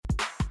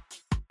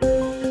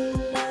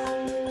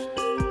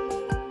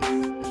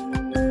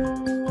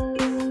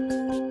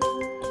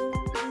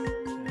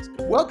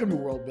Welcome to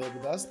World Build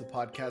With Us, the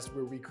podcast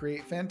where we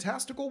create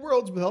fantastical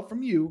worlds with help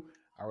from you,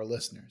 our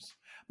listeners.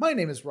 My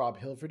name is Rob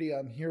Hilferty.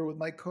 I'm here with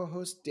my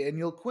co-hosts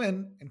Daniel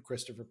Quinn and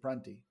Christopher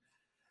Prunty.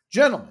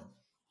 Gentlemen,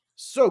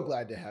 so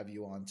glad to have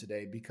you on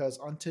today because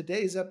on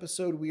today's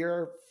episode we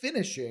are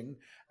finishing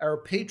our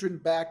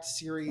patron-backed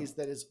series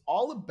that is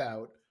all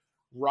about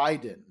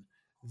Raiden,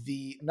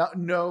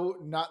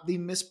 not the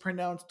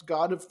mispronounced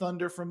God of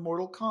Thunder from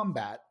Mortal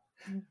Kombat,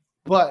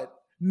 but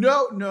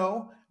not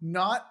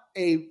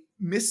a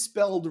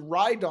misspelled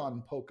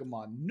Rhydon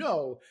Pokemon.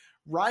 No,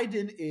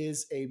 Raiden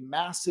is a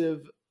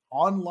massive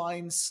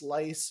online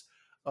slice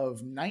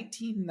of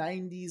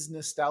 1990s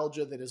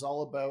nostalgia that is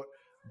all about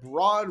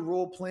broad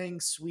role-playing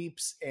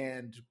sweeps,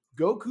 and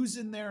Goku's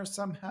in there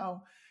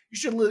somehow. You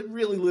should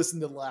really listen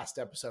to the last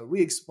episode.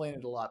 We explain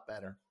it a lot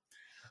better.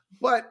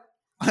 But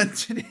on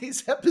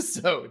today's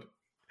episode,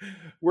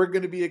 we're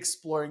going to be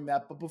exploring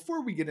that. But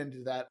before we get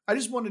into that, I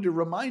just wanted to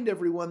remind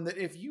everyone that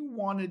if you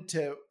wanted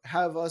to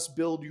have us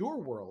build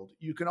your world,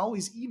 you can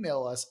always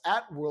email us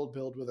at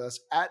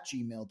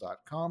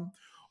worldbuildwithus@gmail.com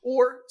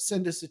or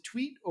send us a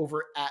tweet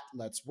over at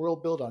Let's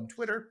World Build on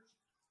Twitter.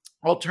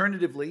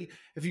 Alternatively,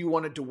 if you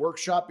wanted to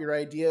workshop your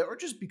idea or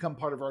just become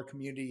part of our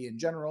community in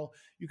general,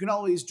 you can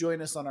always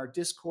join us on our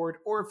Discord,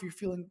 or if you're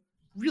feeling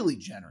really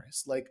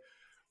generous, like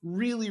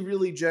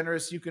really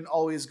generous, you can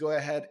always go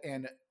ahead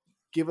and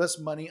give us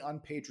money on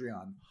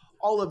Patreon.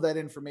 All of that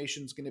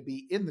information is going to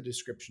be in the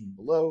description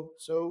below.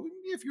 So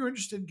if you're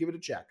interested, give it a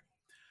check.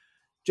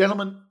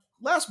 Gentlemen,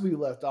 last we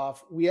left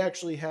off, we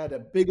actually had a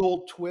big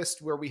old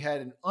twist where we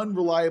had an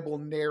unreliable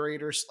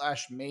narrator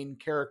 / main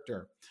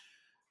character.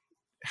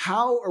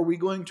 How are we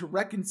going to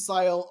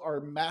reconcile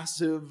our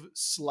massive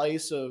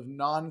slice of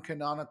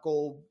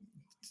non-canonical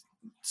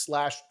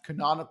 /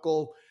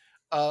 canonical,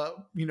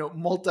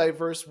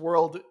 multiverse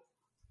world?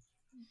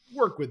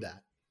 Work with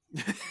that.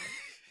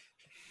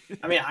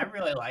 I mean, I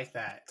really like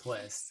that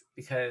twist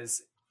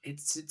because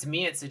to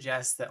me it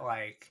suggests that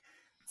like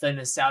the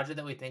nostalgia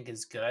that we think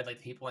is good, like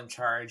the people in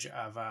charge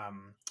of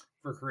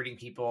recruiting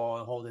people,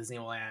 the whole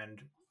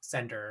Disneyland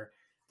center,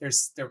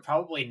 they're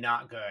probably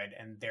not good,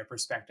 and their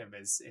perspective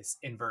is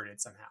inverted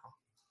somehow.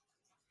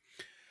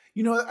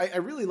 You know, I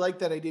really like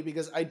that idea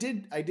because I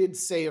did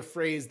say a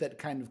phrase that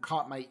kind of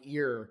caught my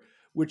ear,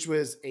 which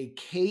was a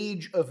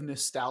cage of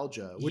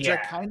nostalgia, which I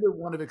kind of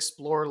want to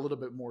explore a little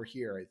bit more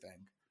here, I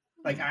think.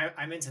 Like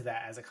I'm into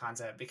that as a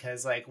concept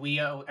because like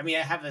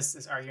I have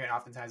this argument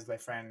oftentimes with my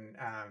friend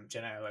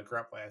Jenna, who I grew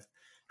up with,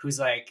 who's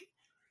like,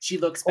 she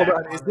looks back.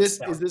 Hold on, is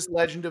this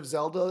Legend of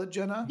Zelda,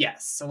 Jenna?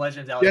 Yes, so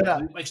Legend of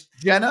Zelda.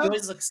 Jenna,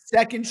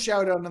 second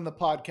shout out on the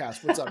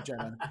podcast. What's up,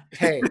 Jenna?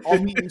 Hey,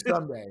 I'll meet you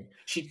someday.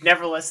 She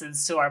never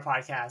listens to our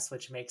podcast,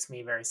 which makes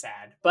me very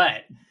sad.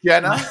 But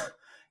Jenna,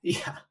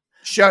 yeah.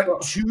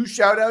 Two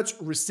shout outs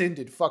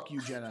rescinded. Fuck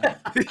you,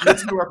 Jenna.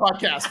 Let's do our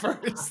podcast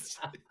first.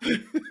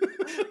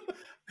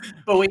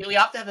 But we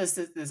often have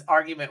this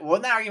argument. Well,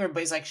 not argument,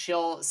 but it's like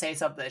she'll say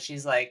something that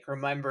she's like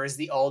remembers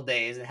the old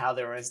days and how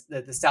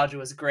the nostalgia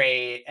was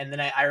great. And then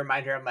I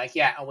remind her, I'm like,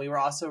 yeah, and we were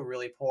also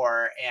really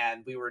poor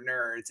and we were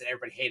nerds and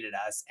everybody hated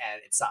us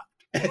and it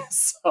sucked.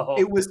 So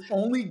it was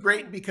only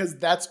great because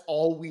that's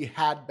all we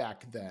had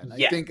back then.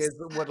 I think is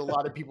what a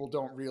lot of people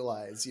don't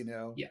realize, you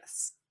know?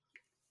 Yes.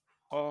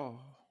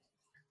 Oh.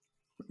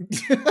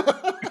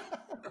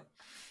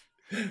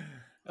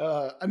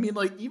 I mean,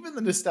 like, even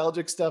the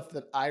nostalgic stuff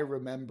that I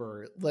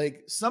remember,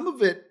 like, some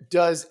of it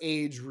does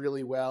age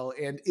really well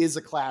and is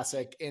a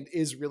classic and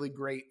is really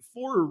great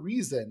for a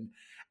reason.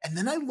 And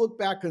then I look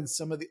back on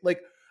some of the, like,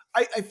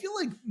 I feel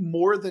like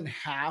more than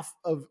half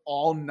of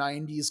all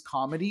 90s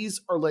comedies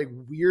are, like,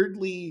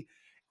 weirdly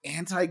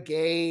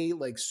anti-gay,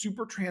 like,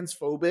 super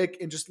transphobic,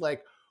 and just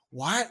like,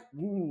 what?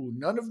 Ooh,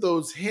 none of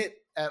those hit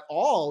at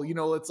all. You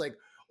know, it's like,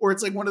 or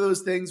it's like one of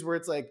those things where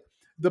it's like,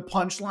 the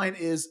punchline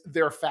is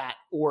they're fat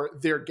or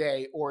they're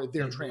gay or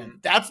they're trans.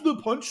 That's the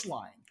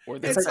punchline. Or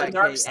that's like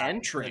dark gay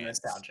and trans.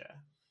 Nostalgia.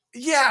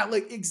 Yeah,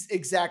 like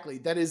exactly.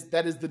 That is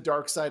the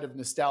dark side of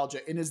nostalgia.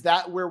 And is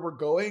that where we're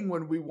going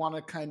when we want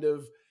to kind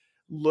of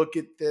look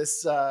at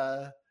this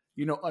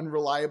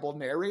unreliable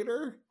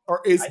narrator?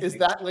 Or is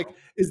that so. Like,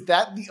 is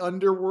that the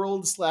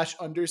underworld /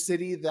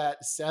 undercity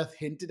that Seth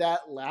hinted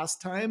at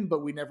last time,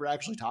 but we never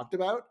actually talked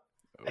about?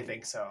 I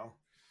think so.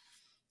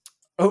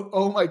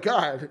 Oh my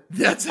God.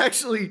 That's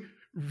actually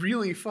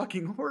really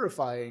fucking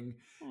horrifying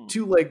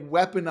to like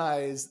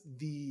weaponize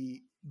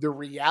the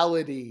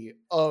reality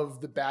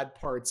of the bad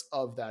parts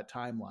of that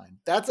timeline.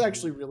 That's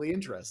actually really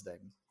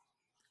interesting.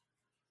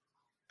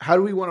 How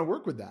do we want to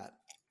work with that?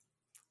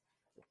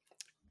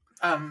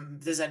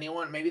 Does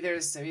anyone, maybe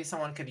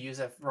someone could use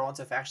a roll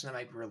into faction that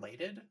might be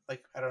related?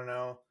 Like, I don't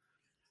know.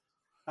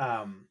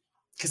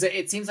 Because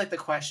it seems like the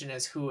question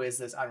is, who is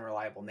this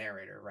unreliable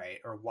narrator, right?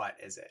 Or what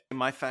is it?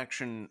 My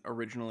faction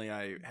originally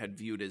I had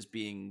viewed as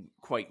being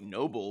quite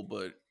noble,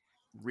 but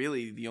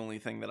really the only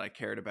thing that I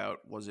cared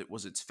about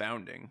was its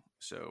founding.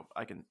 So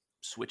I can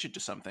switch it to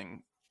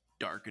something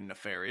dark and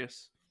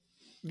nefarious.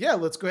 Yeah,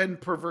 let's go ahead and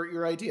pervert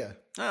your idea.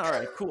 All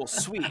right, cool,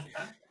 sweet.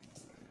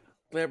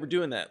 Glad we're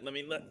doing that. Let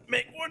me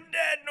make one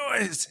dad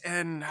noise.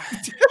 And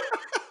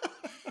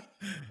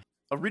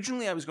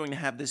originally I was going to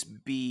have this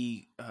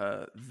be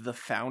the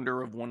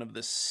founder of one of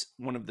the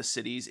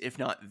cities, if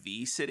not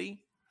the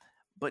city.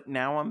 But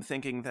now I'm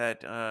thinking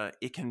that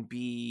it can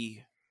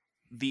be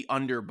the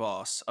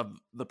underboss of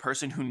the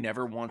person who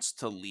never wants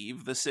to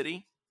leave the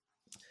city.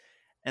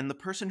 And the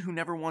person who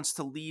never wants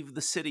to leave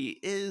the city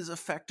is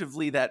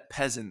effectively that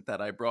peasant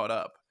that I brought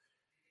up.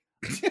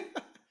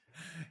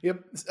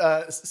 Yep.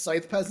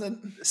 Scythe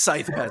peasant.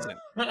 Scythe peasant.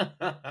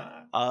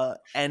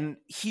 And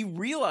he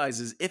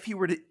realizes if he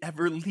were to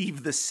ever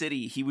leave the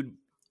city, he would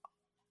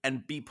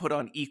and be put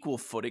on equal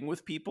footing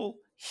with people,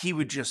 he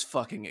would just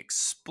fucking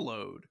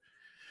explode.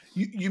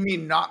 You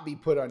mean not be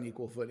put on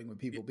equal footing with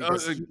people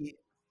because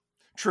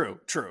True.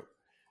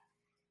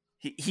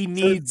 He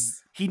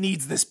needs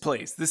this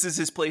place. This is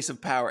his place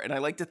of power. And I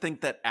like to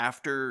think that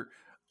after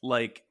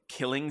like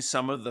killing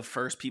some of the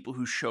first people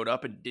who showed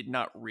up and did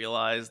not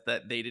realize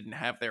that they didn't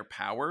have their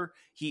power,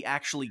 he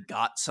actually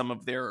got some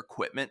of their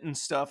equipment and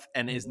stuff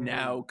and is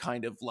now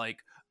kind of like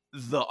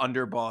the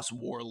underboss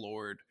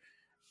warlord.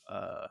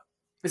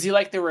 Is he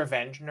like the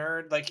revenge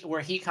nerd? Like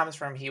where he comes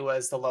from, he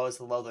was the lowest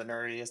of the low, the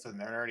nerdiest of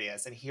the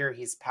nerdiest, and here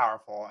he's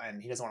powerful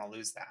and he doesn't want to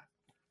lose that.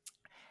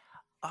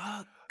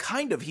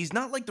 Kind of. He's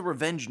not like the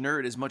revenge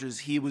nerd as much as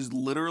he was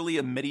literally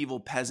a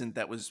medieval peasant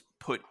that was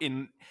put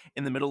in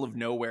the middle of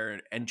nowhere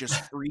and just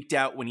freaked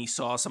out when he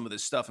saw some of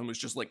this stuff and was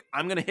just like,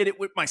 I'm going to hit it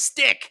with my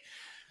stick.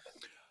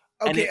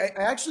 Okay,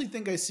 I actually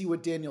think I see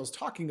what Daniel's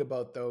talking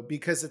about though,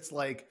 because it's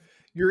like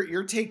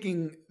you're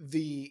taking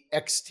the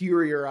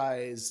exterior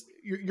eyes,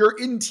 you're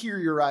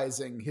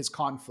interiorizing his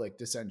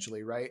conflict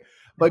essentially, right?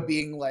 By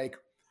being like,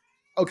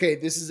 okay,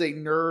 this is a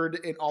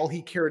nerd and all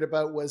he cared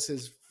about was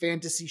his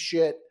fantasy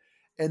shit.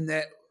 And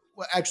that,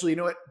 well, actually, you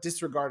know what?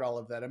 Disregard all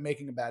of that. I'm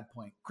making a bad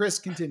point. Chris,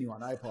 continue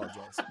on. I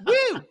apologize.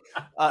 Woo!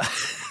 I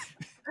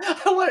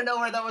want to know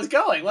where that was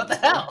going. What the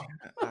hell?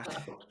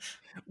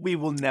 We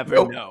will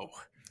never know.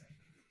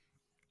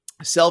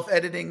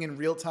 Self-editing in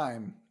real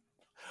time.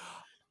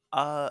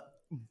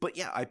 But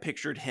yeah, I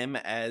pictured him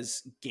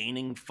as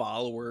gaining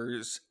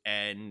followers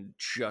and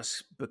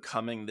just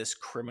becoming this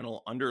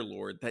criminal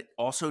underlord that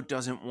also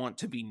doesn't want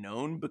to be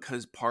known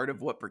because part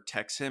of what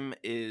protects him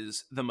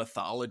is the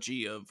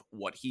mythology of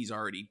what he's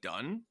already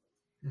done.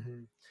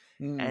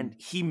 Mm-hmm. And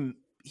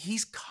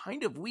he's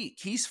kind of weak.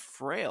 He's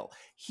frail.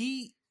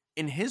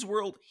 In his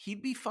world,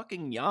 he'd be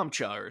fucking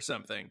Yamcha or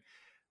something.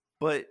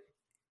 But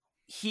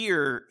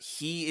here,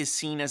 he is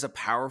seen as a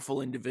powerful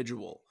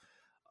individual.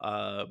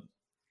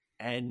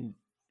 And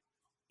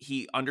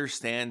he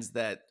understands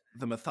that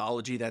the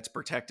mythology that's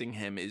protecting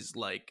him is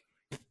like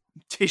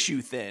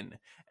tissue thin.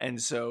 And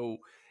so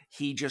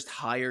he just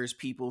hires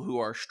people who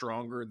are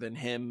stronger than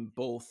him,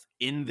 both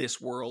in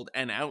this world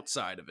and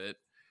outside of it,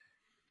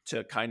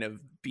 to kind of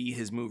be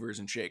his movers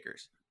and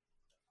shakers.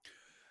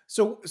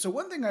 So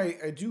one thing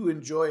I do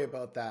enjoy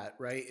about that,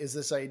 right, is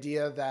this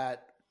idea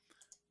that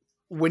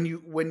when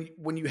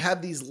you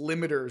have these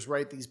limiters,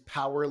 right, these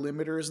power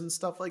limiters and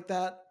stuff like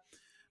that,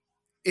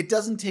 it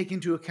doesn't take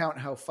into account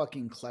how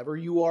fucking clever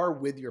you are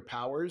with your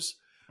powers,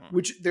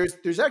 which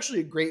there's actually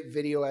a great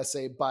video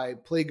essay by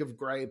Plague of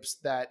Gripes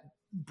that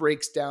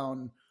breaks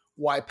down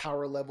why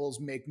power levels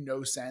make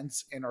no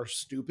sense and are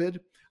stupid.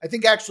 I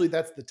think actually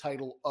that's the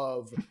title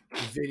of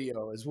the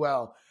video as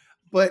well.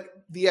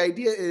 But the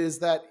idea is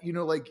that, you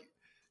know, like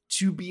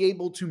to be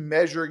able to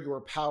measure your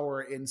power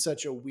in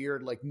such a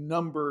weird, like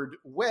numbered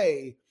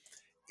way,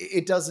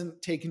 it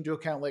doesn't take into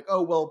account like,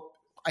 oh, well,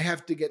 I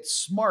have to get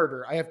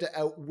smarter. I have to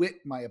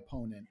outwit my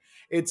opponent.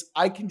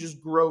 I can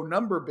just grow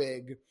number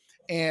big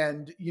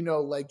and, you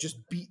know, like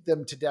just beat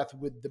them to death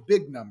with the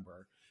big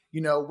number, you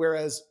know,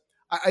 whereas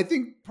I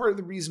think part of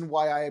the reason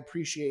why I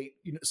appreciate,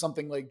 you know,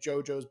 something like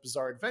JoJo's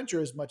Bizarre Adventure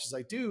as much as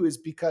I do is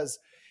because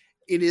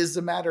it is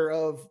a matter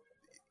of,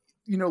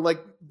 you know,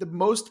 like the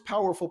most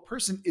powerful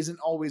person isn't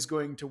always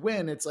going to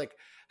win. It's like,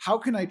 how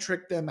can I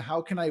trick them?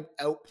 How can I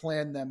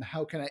outplan them?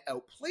 How can I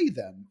outplay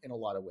them in a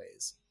lot of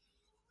ways?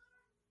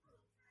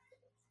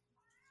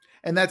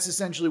 And that's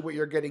essentially what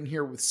you're getting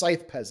here with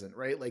Scythe Peasant,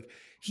 right? Like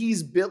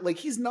he's built, like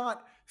he's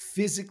not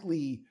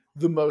physically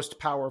the most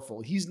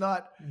powerful. He's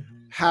not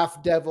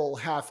half devil,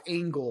 half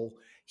angel.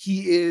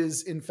 He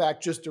is, in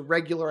fact, just a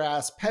regular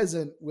ass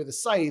peasant with a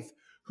scythe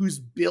who's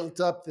built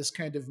up this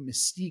kind of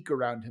mystique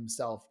around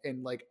himself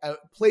and like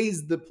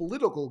plays the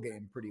political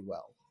game pretty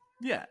well.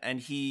 Yeah, and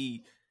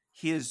he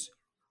has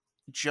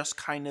just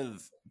kind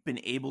of been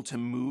able to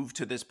move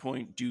to this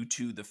point due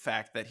to the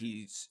fact that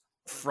he's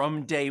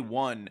from day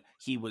one,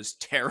 he was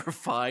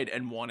terrified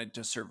and wanted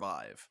to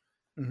survive.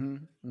 Mm-hmm.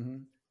 Mm-hmm.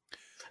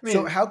 I mean,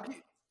 so how?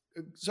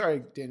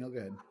 Sorry, Daniel. Go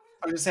ahead.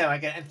 I was just saying,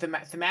 like, and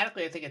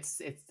thematically, I think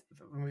it's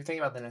when we think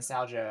about the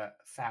nostalgia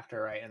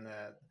factor, right, and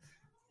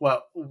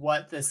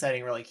what the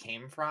setting really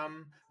came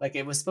from. Like,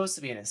 it was supposed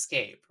to be an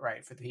escape,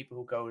 right, for the people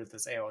who go to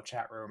this AOL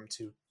chat room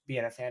to be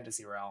in a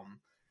fantasy realm,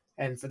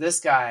 and for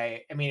this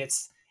guy, I mean,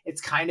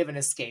 it's kind of an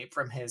escape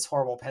from his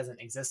horrible peasant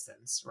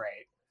existence,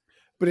 right?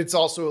 But it's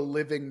also a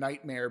living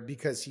nightmare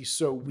because he's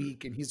so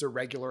weak and he's a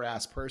regular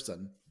ass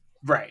person.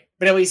 Right.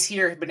 But at least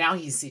here, but now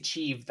he's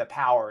achieved the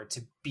power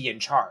to be in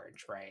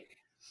charge, right?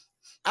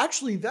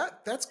 Actually,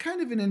 that's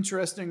kind of an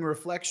interesting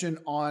reflection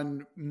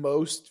on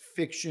most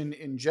fiction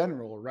in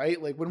general, right?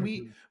 Like when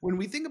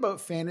we think about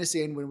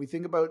fantasy and when we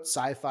think about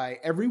sci-fi,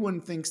 everyone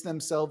thinks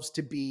themselves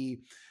to be,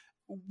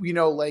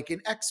 like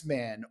an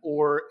X-Man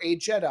or a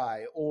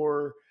Jedi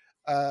or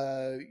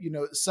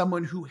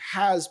someone who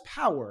has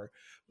power.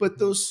 But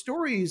those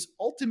stories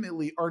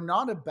ultimately are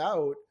not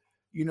about,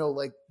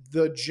 like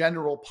the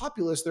general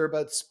populace. They're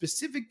about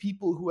specific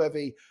people who have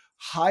a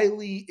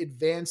highly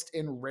advanced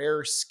and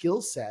rare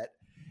skill set.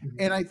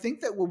 And I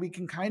think that what we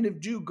can kind of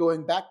do,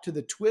 going back to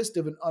the twist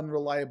of an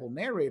unreliable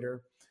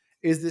narrator,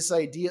 is this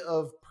idea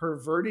of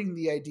perverting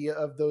the idea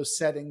of those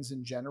settings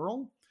in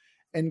general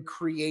and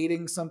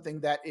creating something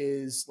that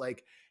is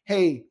like,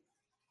 hey,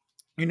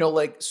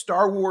 like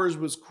Star Wars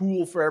was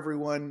cool for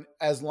everyone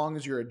as long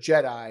as you're a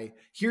Jedi.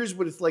 Here's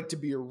what it's like to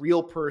be a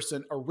real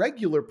person, a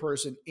regular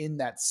person in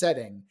that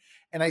setting.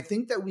 And I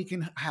think that we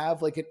can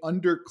have like an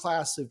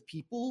underclass of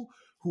people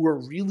who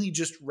are really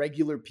just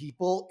regular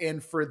people.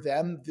 And for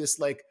them, this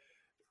like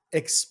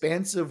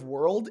expansive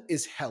world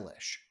is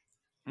hellish.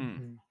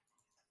 Mm-hmm.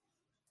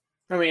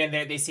 I mean,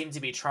 they seem to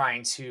be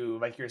trying to,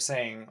 like you're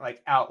saying,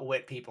 like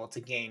outwit people to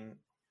gain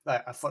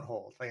a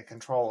foothold, like a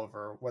control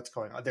over what's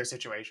going on, their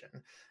situation.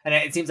 And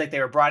it seems like they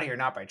were brought here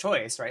not by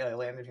choice, right? They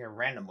landed here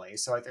randomly.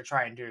 So like they're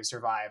trying to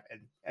survive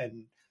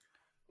and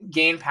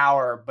gain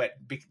power, but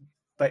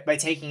by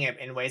taking it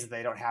in ways that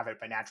they don't have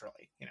it by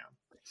naturally,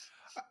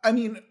 I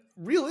mean,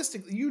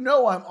 realistically,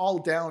 I'm all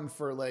down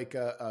for like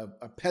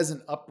a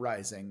peasant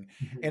uprising.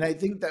 And I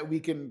think that we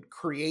can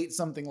create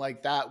something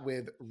like that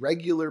with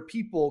regular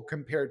people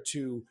compared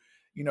to,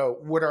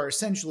 what are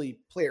essentially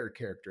player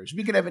characters.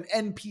 We could have an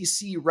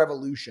NPC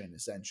revolution,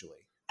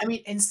 essentially. I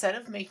mean, instead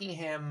of making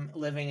him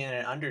living in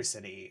an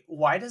undercity,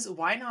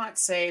 why not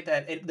say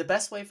that the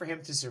best way for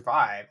him to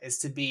survive is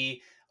to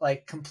be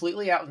like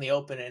completely out in the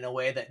open in a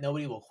way that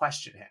nobody will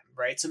question him,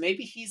 right? So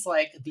maybe he's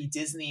like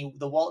the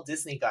Walt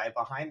Disney guy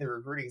behind the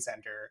recruiting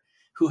center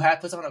who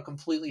puts on a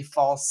completely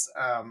false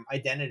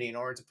identity in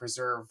order to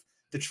preserve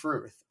the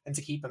truth and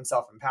to keep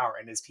himself in power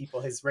and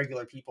his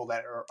regular people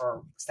that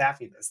are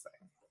staffing this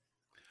thing.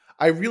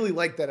 I really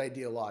like that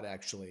idea a lot,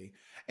 actually.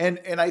 And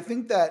I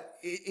think that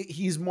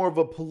he's more of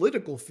a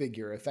political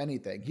figure, if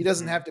anything. He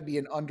doesn't have to be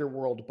an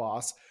underworld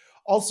boss.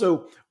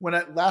 Also,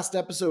 last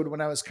episode, when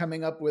I was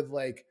coming up with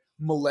like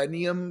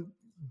Millennium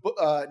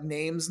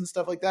names and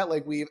stuff like that,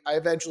 like I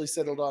eventually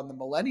settled on the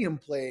Millennium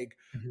Plague,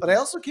 but I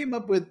also came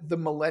up with the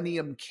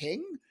Millennium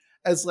King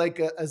as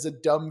a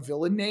dumb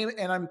villain name,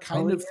 and I'm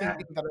kind of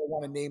thinking that I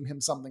want to name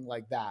him something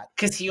like that,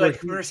 because he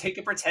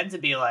could pretend to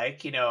be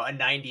like a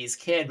 90s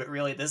kid, but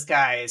really this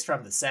guy is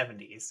from the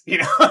 70s.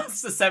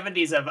 It's the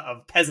 70s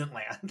of peasant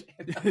land.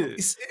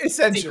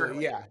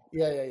 Essentially,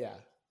 yeah.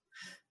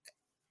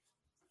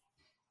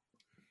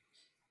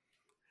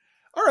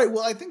 All right,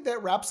 well, I think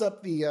that wraps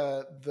up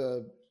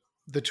the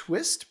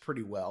twist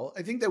pretty well.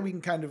 I think that we can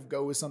kind of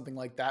go with something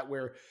like that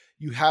where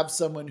you have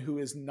someone who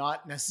is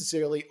not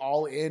necessarily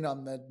all in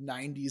on the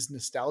 90s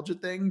nostalgia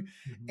thing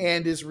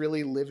and is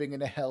really living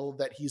in a hell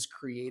that he's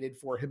created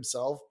for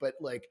himself, but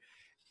like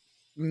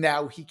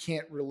now he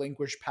can't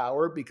relinquish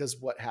power because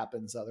what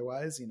happens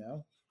otherwise,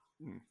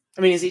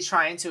 I mean, is he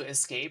trying to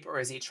escape or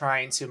is he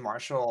trying to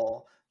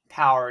marshal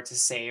power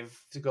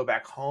to go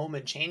back home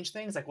and change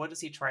things? Like, what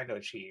is he trying to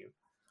achieve?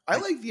 I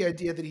like the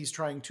idea that he's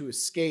trying to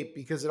escape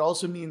because it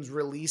also means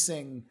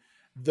releasing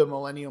the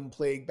Millennium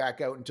Plague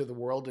back out into the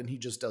world, and he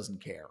just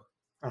doesn't care.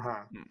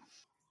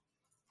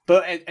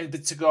 But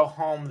to go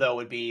home though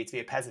would be to be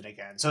a peasant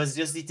again. So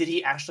did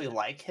he actually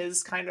like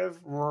his kind of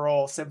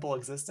rural, simple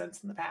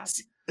existence in the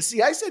past?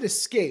 See, I said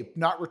escape,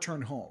 not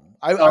return home.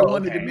 I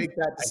wanted to make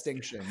that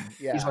distinction.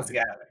 Yeah, he just wants to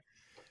get out of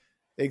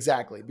there.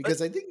 Exactly,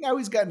 because I think now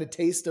he's gotten a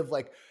taste of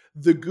like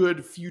the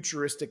good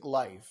futuristic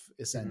life,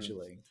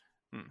 essentially.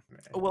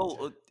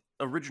 Well,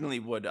 originally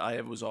what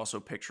I was also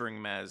picturing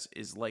him as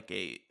is like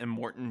a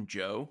Immortan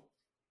Joe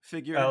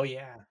figure. Oh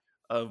yeah,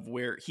 of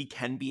where he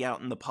can be out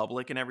in the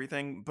public and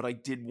everything, but I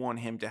did want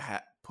him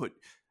to put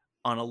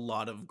on a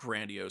lot of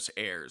grandiose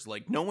airs.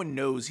 Like no one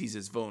knows he's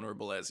as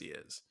vulnerable as he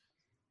is.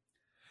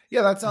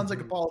 Yeah, that sounds like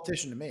a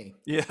politician to me.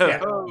 Yeah.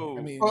 Oh.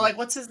 I mean, or like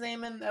what's his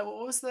name in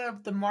what was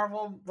the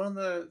Marvel one of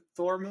the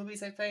Thor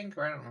movies? I think,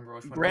 or I don't remember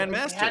which one.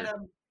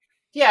 Grandmaster.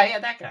 Yeah,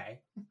 that guy.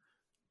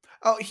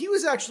 Oh, he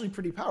was actually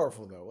pretty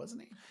powerful though,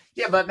 wasn't he?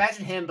 Yeah, but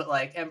imagine him, but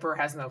like Emperor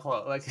has no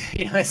clothes. Like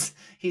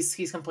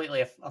he's completely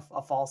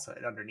a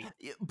falsehood underneath.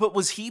 But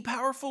was he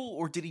powerful,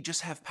 or did he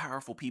just have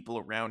powerful people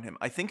around him?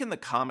 I think in the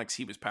comics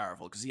he was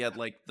powerful because he had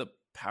like the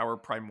power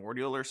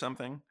primordial or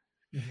something.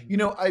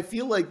 I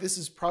feel like this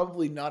is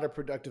probably not a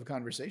productive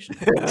conversation.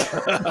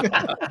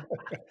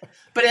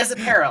 But as a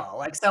parallel,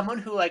 like someone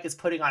who like is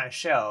putting on a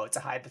show to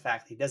hide the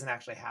fact that he doesn't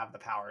actually have the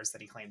powers that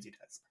he claims he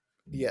does.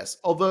 Yes,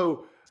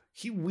 although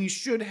we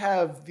should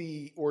have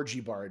the orgy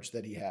barge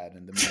that he had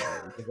in the movie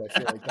because I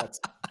feel like that's.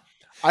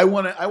 I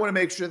want to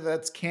make sure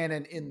that's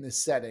canon in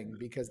this setting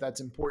because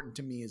that's important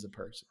to me as a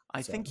person.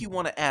 I think you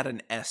want to add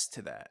an S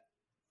to that.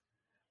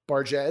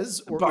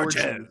 Barges or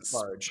Barges.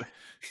 Barge?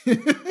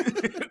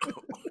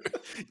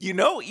 You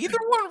know, either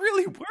one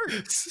really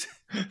works.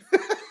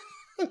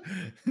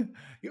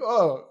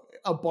 Oh,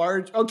 a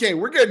barge. Okay,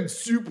 we're getting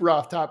super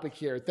off topic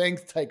here.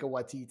 Thanks, Taika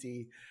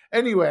Waititi.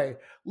 Anyway,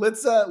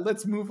 let's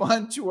move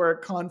on to our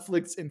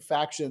conflicts and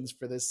factions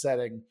for this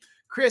setting.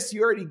 Chris,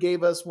 you already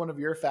gave us one of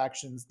your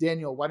factions.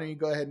 Daniel, why don't you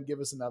go ahead and give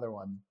us another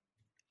one?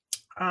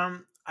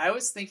 I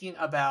was thinking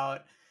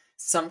about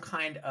some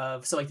kind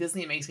of, so like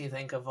Disney makes me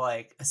think of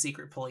like a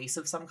secret police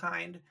of some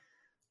kind.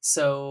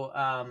 So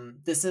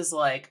this is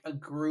like a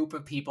group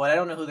of people. I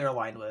don't know who they're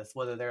aligned with,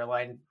 whether they're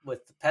aligned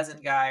with the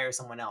peasant guy or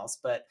someone else,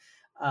 but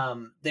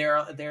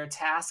their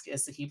task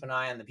is to keep an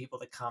eye on the people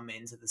that come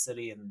into the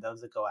city and those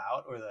that go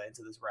out or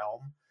into this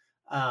realm.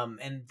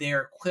 And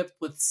they're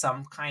equipped with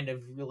some kind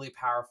of really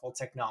powerful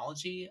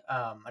technology.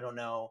 I don't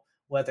know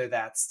whether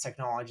that's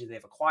technology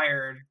they've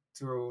acquired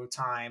through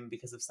time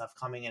because of stuff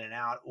coming in and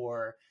out,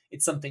 or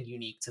it's something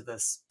unique to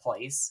this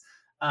place.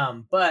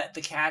 But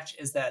the catch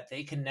is that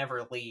they can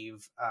never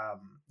leave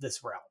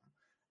this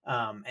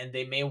realm. And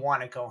they may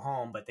want to go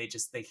home, but they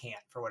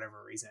can't for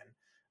whatever reason.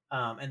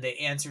 And they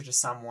answer to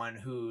someone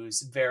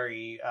who's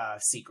very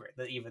secret,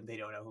 that even they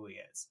don't know who he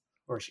is,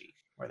 or she,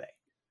 or they.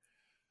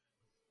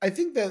 I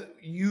think that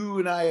you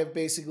and I have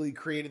basically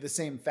created the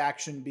same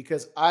faction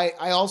because I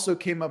also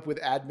came up with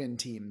admin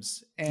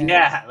teams. And,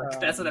 yeah,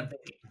 that's what I'm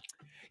thinking.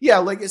 Yeah,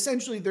 like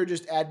essentially they're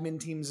just admin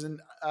teams.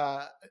 And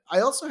I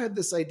also had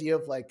this idea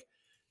of like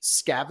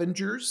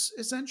scavengers,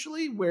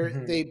 essentially, where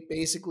they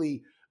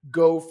basically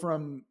go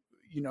from,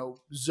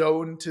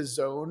 zone to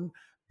zone,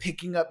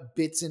 picking up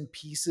bits and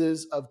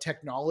pieces of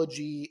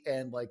technology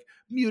and like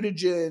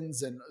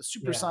mutagens and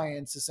super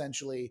science,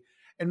 essentially.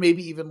 And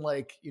maybe even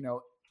like,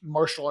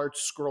 martial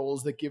arts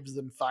scrolls that gives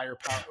them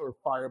firepower or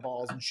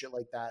fireballs and shit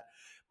like that.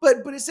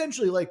 But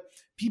essentially like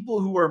people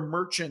who are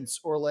merchants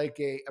or like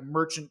a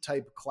merchant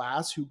type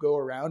class who go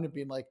around and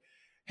being like,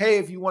 hey,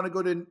 if you want to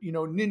go to,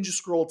 Ninja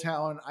Scroll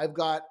Town, I've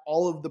got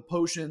all of the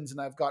potions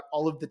and I've got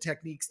all of the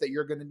techniques that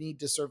you're going to need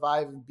to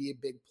survive and be a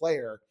big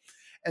player.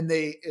 And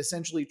they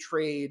essentially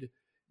trade,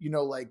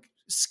 like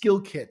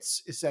skill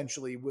kits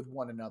essentially with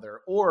one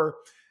another, or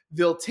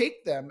they'll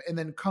take them and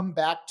then come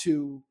back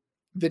to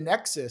the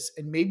Nexus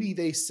and maybe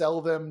they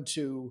sell them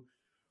to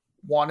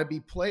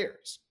wannabe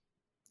players.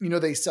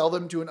 They sell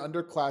them to an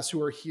underclass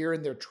who are here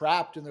and they're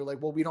trapped and they're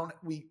like, well, we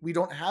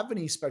don't have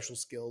any special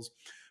skills,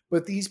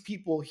 but these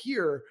people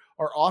here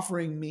are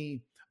offering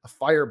me a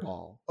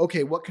fireball.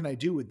 Okay, what can I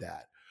do with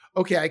that?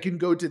 Okay, I can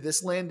go to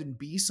this land and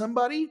be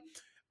somebody.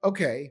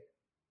 Okay.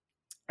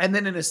 And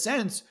then in a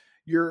sense,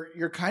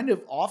 you're kind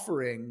of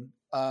offering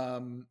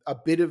a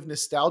bit of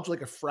nostalgia,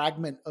 like a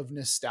fragment of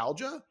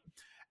nostalgia,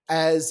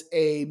 as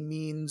a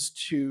means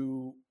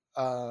to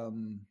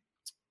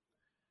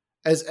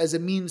as a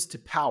means to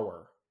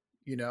power,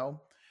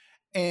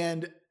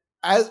 and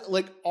as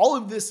like all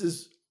of this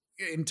is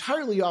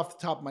entirely off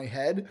the top of my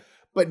head,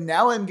 but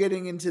now I'm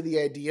getting into the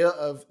idea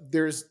of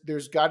there's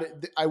got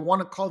it. I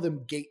want to call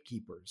them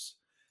gatekeepers,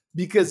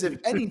 because if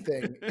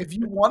anything, if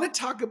you want to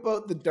talk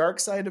about the dark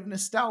side of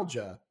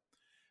nostalgia,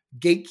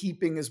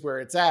 gatekeeping is where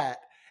it's at.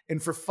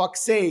 And for fuck's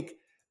sake,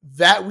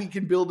 that we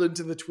can build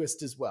into the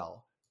twist as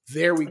well.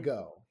 There we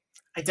go.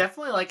 I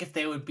definitely like if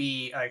they would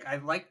be like, I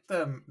like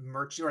the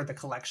merch or the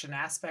collection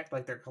aspect,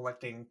 like they're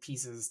collecting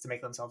pieces to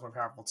make themselves more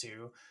powerful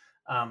too,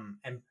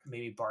 and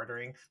maybe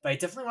bartering. But I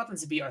definitely want them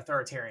to be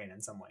authoritarian in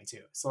some way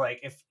too. So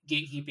like if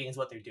gatekeeping is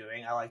what they're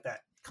doing, I like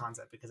that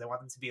concept because I want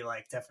them to be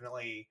like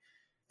definitely,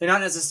 they're not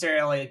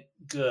necessarily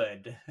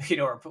good,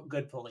 or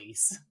good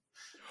police.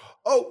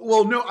 Oh,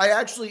 well, no,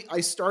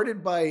 I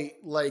started by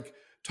like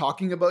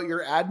talking about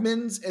your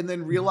admins and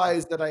then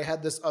realized that I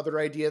had this other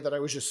idea that I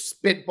was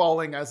just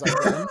spitballing as I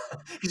went.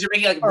 Because you're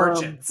making like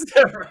merchants.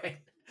 Right.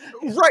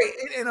 Right.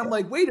 And I'm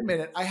like, wait a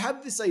minute. I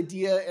have this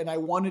idea and I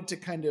wanted to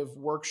kind of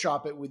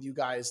workshop it with you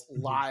guys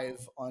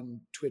live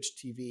on Twitch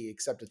TV,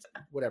 except it's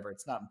whatever.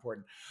 It's not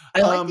important. I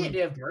like the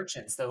idea of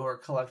merchants, though, who are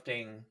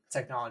collecting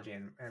technology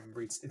and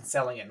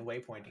selling it and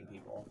waypointing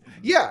people.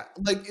 Yeah.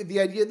 Like the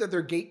idea that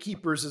they're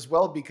gatekeepers as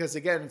well, because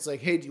again, it's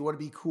like, hey, do you want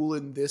to be cool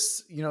in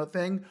this,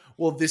 thing?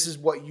 Well, this is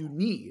what you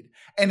need.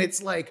 And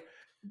it's like,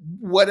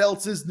 what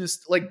else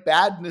is like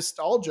bad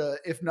nostalgia,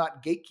 if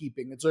not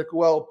gatekeeping? It's like,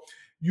 well,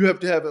 you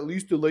have to have at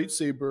least a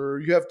lightsaber.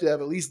 You have to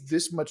have at least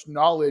this much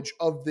knowledge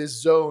of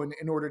this zone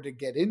in order to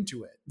get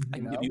into it. I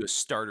can give you a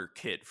starter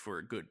kit for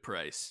a good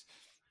price.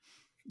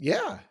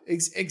 Yeah,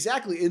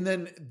 exactly. And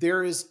then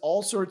there is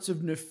all sorts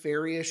of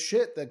nefarious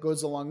shit that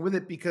goes along with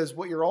it, because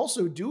what you're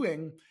also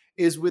doing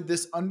is with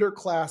this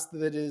underclass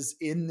that is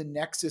in the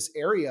Nexus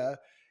area,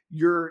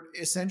 you're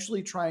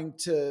essentially trying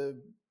to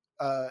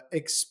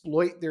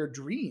exploit their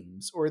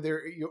dreams or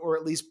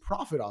at least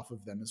profit off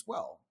of them as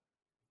well.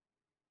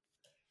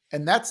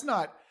 And that's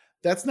not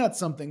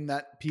something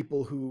that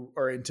people who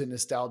are into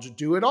nostalgia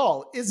do at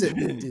all, is it,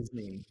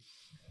 Disney?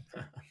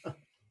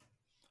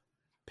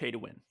 Pay to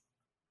win.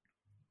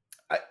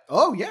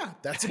 Oh, yeah.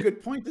 That's a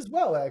good point as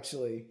well,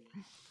 actually.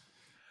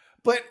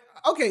 But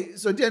okay,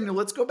 so Daniel,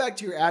 let's go back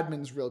to your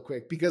admins real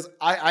quick because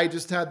I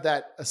just had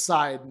that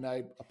aside and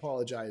I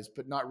apologize,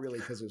 but not really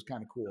because it was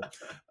kind of cool.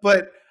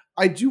 But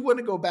I do want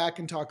to go back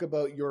and talk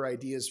about your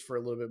ideas for a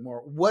little bit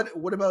more.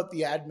 What about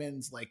the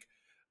admins? Like,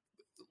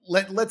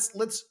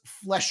 let's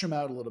flesh them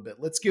out a little bit.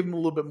 Let's give them a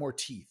little bit more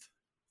teeth.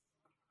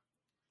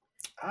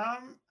 I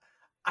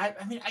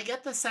mean, I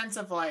get the sense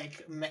of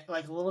like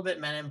a little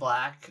bit Men in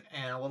Black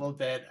and a little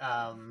bit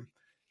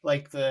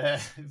like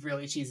the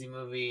really cheesy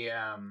movie.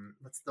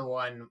 What's the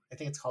one? I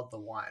think it's called The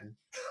One.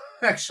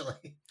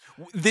 Actually,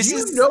 Do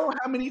you know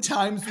how many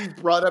times we've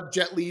brought up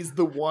Jet Li's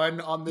The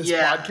One on this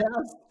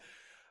podcast?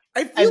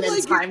 I feel and then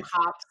like Time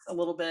Cops a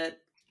little bit.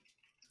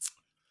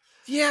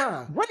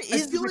 Yeah. What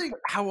is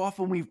how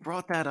often we've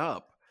brought that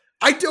up?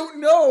 I don't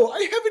know. I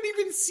haven't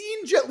even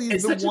seen Jet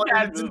Li's The One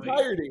in its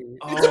entirety.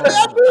 It's a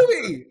bad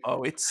movie.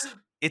 Oh,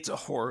 it's a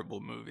horrible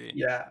movie.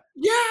 Yeah.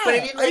 But I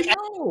mean, like, I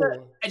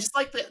know. I just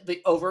like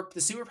the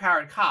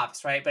superpowered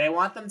cops, right? But I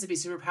want them to be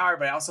superpowered,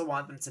 but I also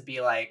want them to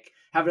be like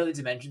have another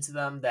dimension to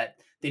them that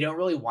they don't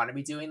really want to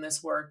be doing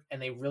this work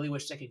and they really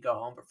wish they could go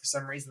home, but for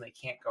some reason they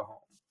can't go home.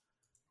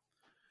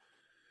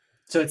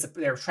 So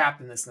they're trapped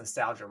in this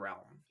nostalgia realm,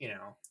 you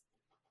know,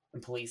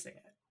 and policing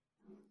it.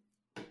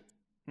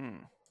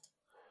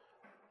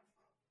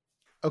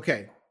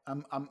 Okay,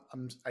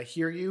 I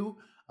hear you.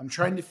 I'm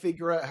trying to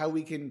figure out how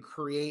we can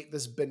create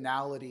this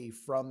banality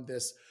from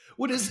this.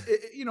 What is,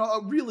 you know,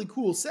 a really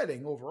cool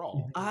setting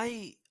overall.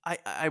 I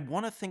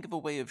want to think of a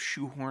way of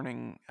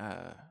shoehorning,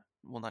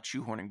 well, not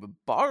shoehorning, but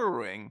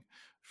borrowing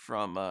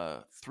from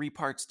 3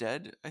 Parts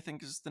Dead, I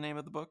think is the name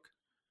of the book.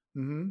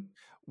 Mm-hmm.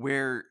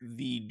 Where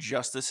the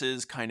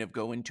justices kind of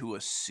go into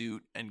a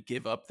suit and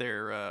give up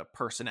their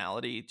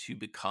personality to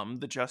become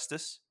the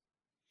justice.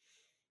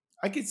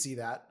 I could see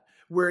that.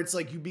 Where it's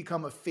like you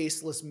become a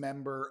faceless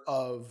member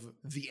of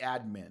the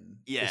admin,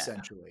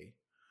 essentially.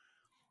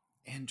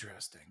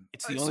 Interesting.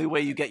 It's the only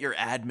way you get your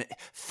admin.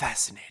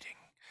 Fascinating.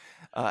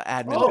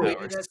 Admin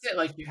powers. That's it.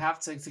 Like you have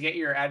to get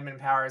your admin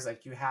powers.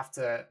 Like you have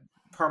to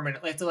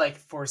permanently like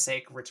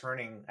forsake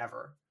returning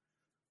ever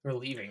or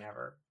leaving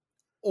ever.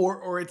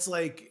 Or it's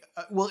like,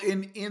 well,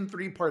 in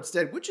 3 Parts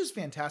Dead, which is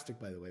fantastic,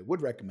 by the way,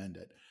 would recommend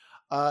it.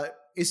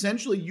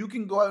 Essentially, you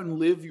can go out and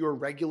live your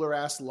regular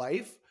ass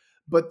life.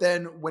 But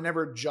then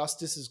whenever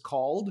justice is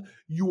called,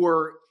 you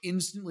are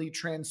instantly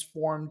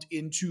transformed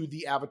into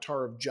the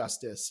avatar of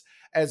justice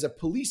as a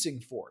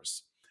policing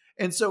force.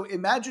 And so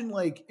imagine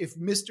like if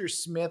Mr.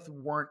 Smith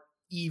weren't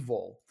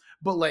evil,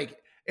 but like,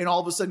 and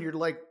all of a sudden you're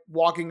like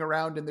walking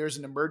around and there's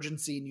an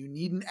emergency and you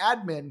need an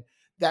admin,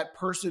 that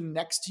person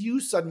next to you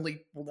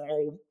suddenly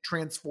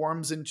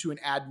transforms into an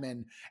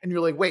admin. And you're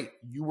like, wait,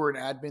 you were an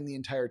admin the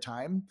entire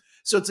time?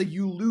 So it's like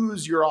you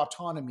lose your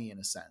autonomy in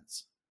a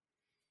sense.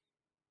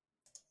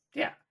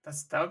 Yeah,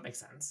 that would make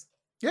sense.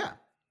 Yeah.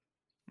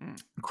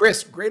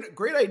 Chris,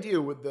 great idea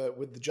with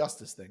the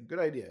justice thing. Good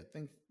idea. I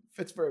think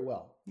fits very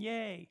well.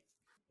 Yay.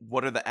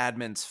 What are the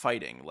admins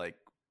fighting? Like,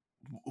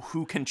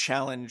 who can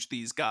challenge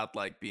these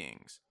godlike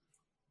beings?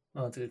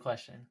 Well, that's a good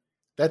question.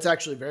 That's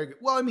actually very good.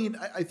 Well, I mean,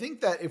 I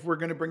think that if we're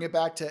going to bring it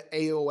back to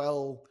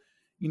AOL,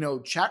 you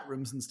know, chat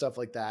rooms and stuff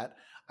like that,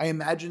 I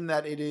imagine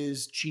that it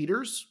is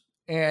cheaters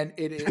and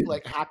it is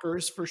like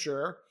hackers for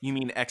sure. You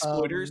mean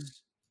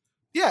exploiters?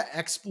 Yeah,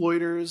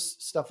 exploiters,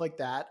 stuff like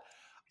that.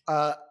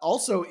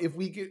 Also, if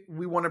we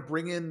want to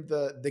bring in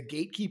the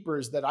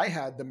gatekeepers that I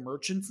had, the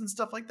merchants and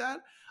stuff like that,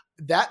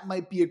 that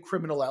might be a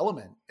criminal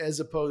element as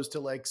opposed to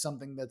like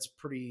something that's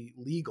pretty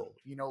legal.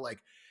 You know, like,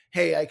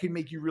 hey, I can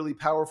make you really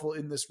powerful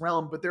in this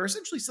realm, but they're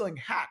essentially selling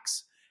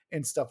hacks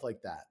and stuff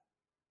like that.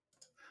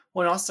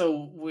 Well, and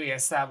also I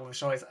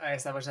established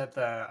that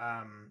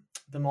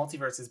the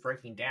multiverse is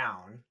breaking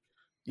down.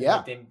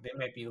 Yeah, they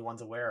might be the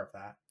ones aware of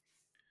that.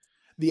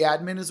 The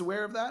admin is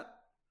aware of that?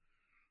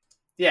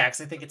 Yeah,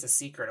 because I think it's a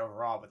secret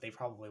overall, but they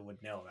probably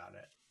would know about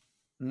it.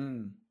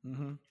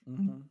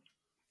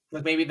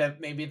 Like maybe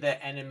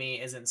the enemy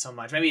isn't so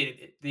much.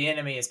 Maybe the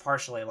enemy is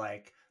partially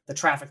like the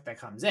traffic that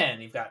comes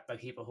in. You've got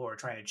like people who are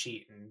trying to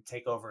cheat and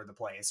take over the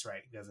place,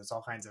 right? Because it's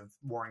all kinds of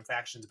warring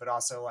factions, but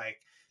also like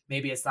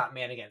maybe it's not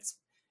man against,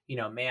 you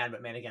know, man,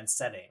 but man against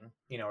setting,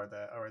 you know, or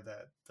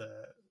the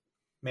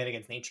man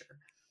against nature.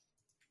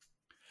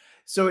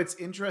 So it's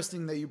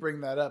interesting that you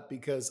bring that up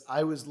because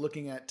I was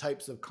looking at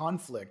types of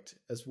conflict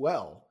as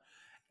well.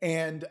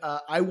 And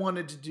I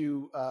wanted to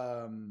do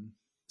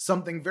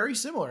something very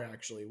similar,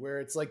 actually, where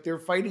it's like they're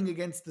fighting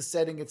against the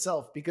setting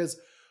itself. Because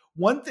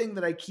one thing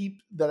that I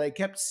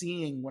kept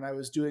seeing when I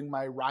was doing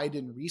my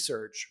Raiden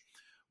research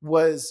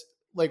was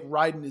like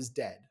Raiden is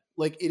dead.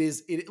 Like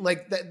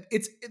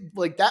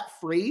that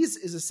phrase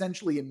is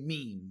essentially a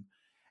meme.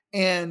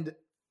 And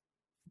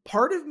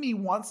part of me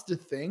wants to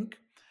think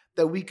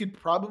that we could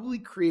probably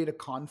create a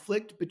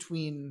conflict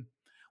between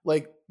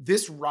like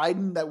this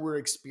Raiden that we're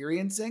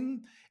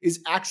experiencing is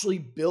actually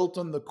built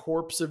on the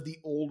corpse of the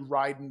old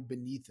Raiden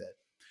beneath it.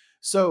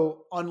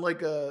 So on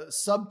like a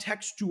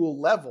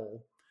subtextual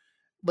level,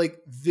 like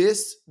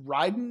this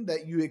Raiden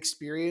that you're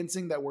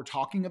experiencing that we're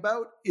talking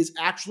about is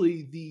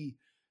actually the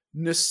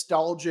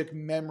nostalgic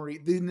memory,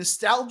 the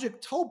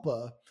nostalgic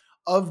tulpa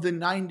of the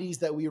 90s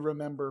that we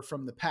remember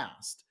from the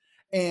past.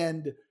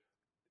 And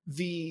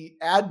the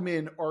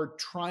admin are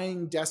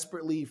trying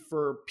desperately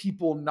for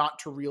people not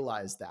to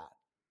realize that.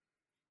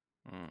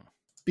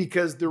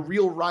 Because the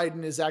real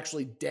Raiden is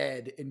actually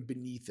dead and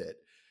beneath it.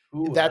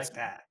 Ooh, that's I like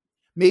that.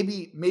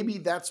 Maybe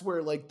that's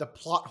where like the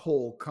plot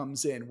hole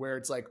comes in, where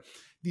it's like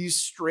these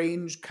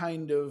strange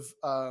kind of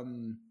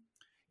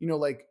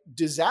like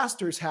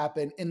disasters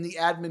happen and the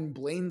admin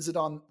blames it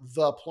on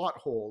the plot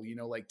hole,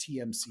 like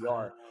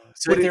TMCR.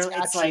 So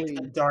it's like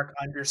the dark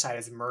underside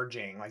is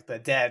merging, like the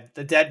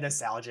dead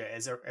nostalgia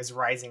is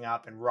rising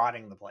up and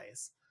rotting the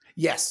place.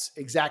 Yes,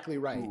 exactly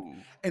right. Ooh.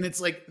 And it's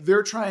like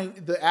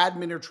the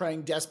admin are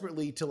trying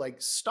desperately to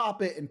like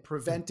stop it and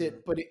prevent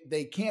it, but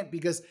they can't,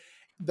 because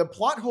the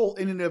plot hole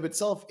in and of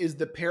itself is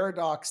the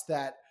paradox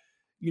that,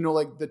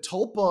 like the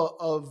tulpa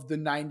of the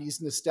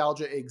 90s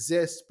nostalgia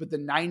exists, but the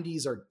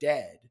 90s are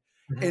dead.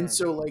 And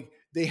so like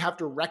they have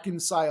to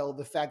reconcile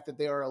the fact that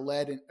they are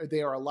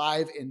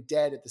alive and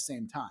dead at the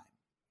same time.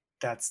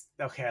 That's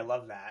okay. I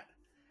love that.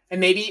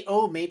 And maybe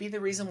the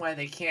reason why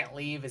they can't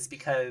leave is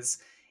because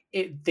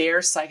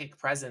their psychic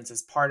presence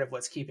is part of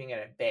what's keeping it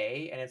at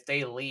bay. And if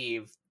they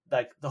leave,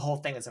 like the whole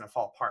thing is going to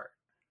fall apart.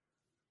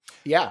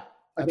 Yeah.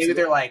 Like maybe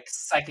they're like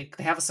psychic.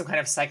 They have some kind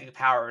of psychic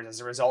powers as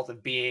a result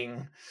of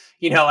being,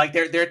 like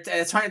they're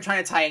trying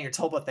to tie in your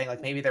tulpa thing.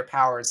 Like maybe their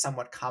powers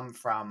somewhat come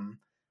from,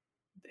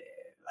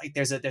 like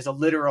there's a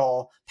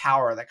literal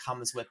power that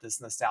comes with this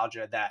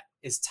nostalgia that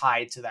is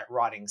tied to that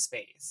rotting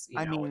space.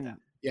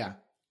 Yeah.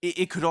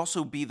 It could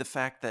also be the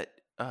fact that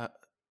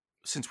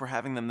since we're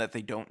having them, that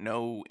they don't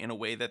know in a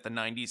way that the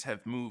 90s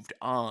have moved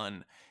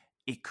on.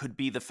 It could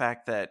be the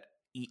fact that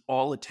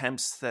all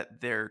attempts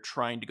that they're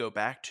trying to go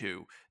back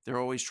to, they're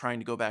always trying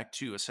to go back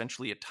to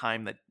essentially a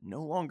time that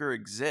no longer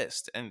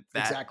exists. And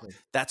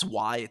that's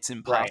why it's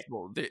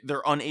impossible. Right.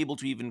 They're unable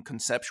to even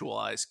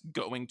conceptualize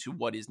going to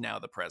what is now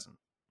the present.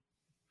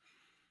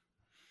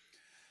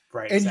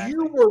 Right. And exactly.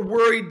 You were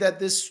worried that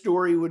this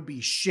story would be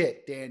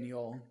shit,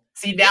 Daniel.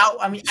 See, now,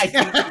 I mean, I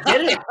think we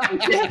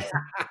did it.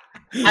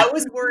 I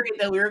was worried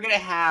that we were going to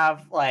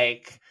have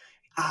like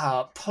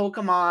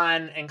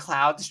Pokemon and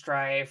Cloud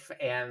Strife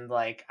and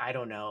like, I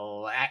don't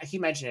know. I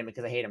keep mentioning him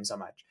because I hate him so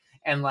much.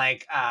 And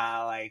like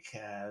the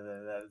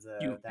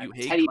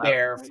teddy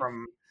bear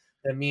from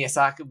the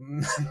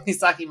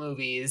Miyazaki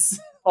movies,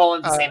 all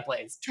in the same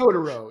place.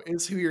 Totoro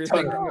is who you're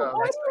thinking of.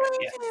 That's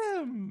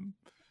right.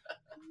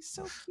 He's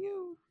so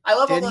cute. I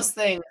love all those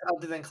things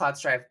other than Cloud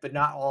Strife, but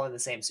not all in the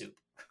same soup.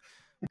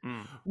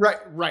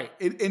 Right.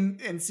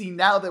 And see,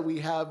 now that we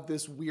have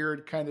this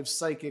weird kind of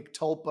psychic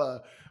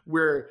tulpa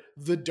where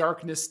the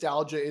dark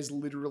nostalgia is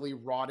literally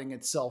rotting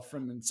itself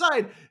from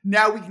inside,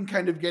 now we can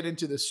kind of get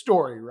into the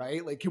story,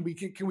 right? Like, can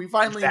we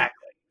finally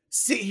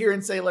sit here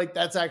and say, like,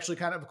 that's actually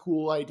kind of a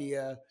cool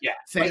idea? Yeah.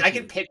 Like, I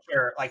can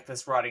picture like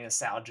this rotting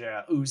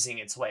nostalgia oozing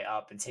its way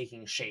up and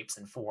taking shapes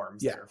and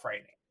forms that are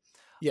frightening.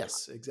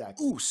 Yes,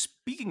 exactly. Ooh,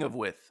 speaking of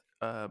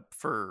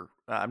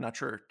I'm not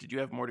sure. Did you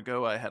have more to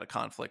go? I had a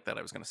conflict that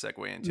I was going to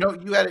segue into. No,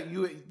 you had it.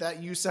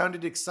 You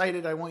sounded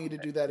excited. I want you to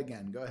do that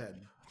again. Go ahead.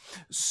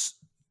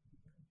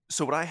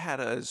 So what I had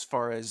as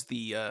far as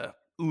the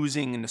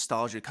oozing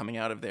nostalgia coming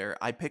out of there,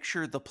 I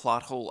picture the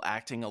plot hole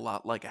acting a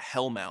lot like a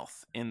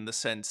hellmouth in the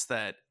sense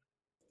that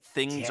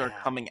things are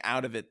coming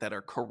out of it that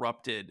are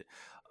corrupted,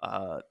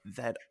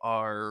 that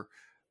are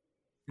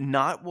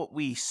not what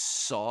we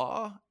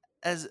saw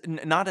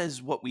not as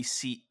what we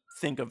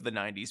think of the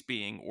 90s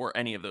being or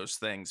any of those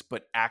things,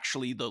 but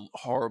actually the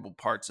horrible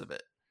parts of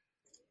it,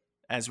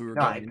 as we were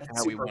going into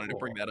how we wanted to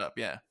bring that up.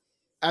 Yeah,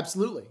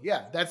 absolutely.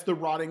 Yeah, that's the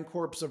rotting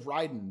corpse of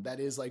Raiden. That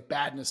is like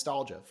bad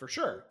nostalgia for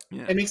sure.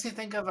 Yeah. It makes me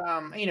think of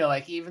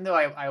like even though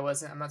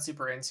I'm not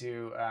super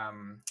into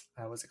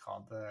what's it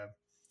called,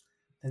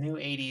 the new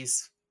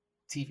 80s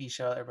TV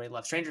show everybody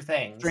loves, Stranger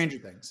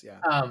Things,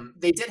 yeah.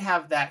 They did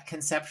have that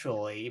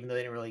conceptually, even though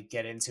they didn't really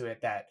get into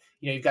it, that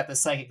you've got the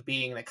psychic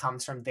being that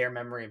comes from their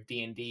memory of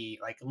D&D,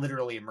 like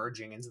literally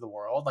emerging into the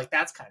world. Like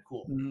that's kind of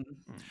cool.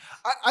 Mm-hmm.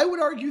 I would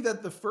argue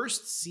that the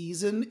first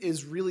season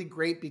is really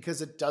great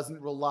because it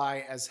doesn't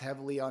rely as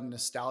heavily on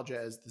nostalgia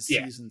as the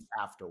seasons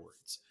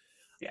afterwards.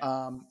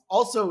 Yeah.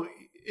 Also,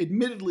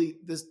 admittedly,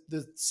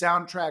 the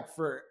soundtrack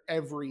for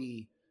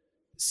every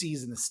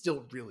season is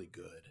still really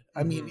good.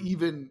 I mean,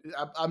 even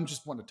I'm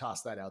just want to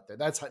toss that out there.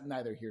 That's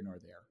neither here nor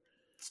there.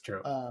 It's true.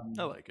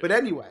 I like it. But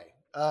anyway,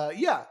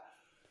 yeah.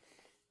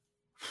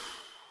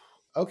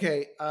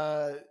 Okay.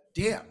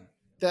 Damn.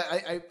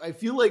 That I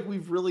feel like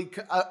we've really.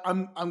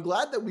 I'm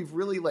glad that we've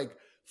really like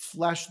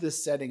fleshed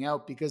this setting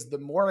out, because the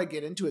more I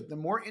get into it, the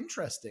more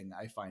interesting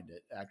I find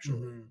it.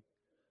 Actually,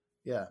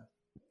 yeah.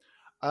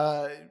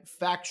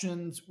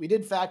 Factions. We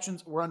did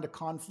factions. We're on to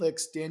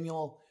conflicts.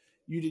 Daniel,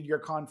 you did your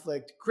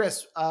conflict.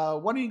 Chris,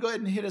 why don't you go ahead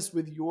and hit us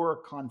with your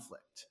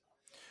conflict?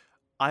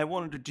 I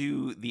wanted to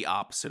do the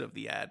opposite of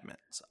the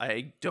admins.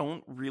 I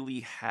don't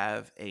really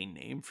have a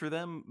name for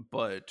them,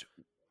 but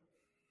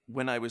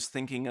when I was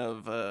thinking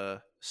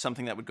of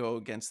something that would go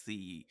against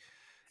the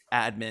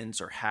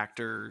admins or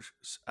hackers,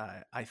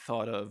 I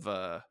thought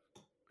of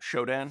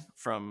Shodan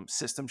from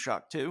System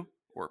Shock 2,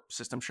 or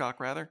System Shock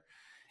rather.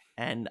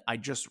 And I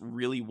just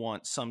really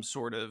want some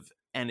sort of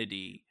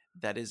entity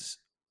that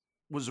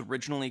was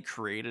originally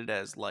created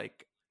as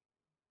like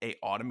a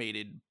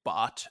automated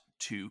bot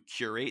to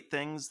curate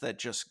things that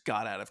just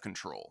got out of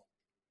control.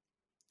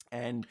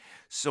 And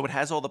so it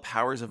has all the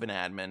powers of an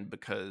admin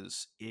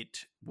because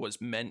it was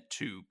meant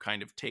to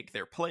kind of take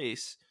their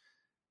place,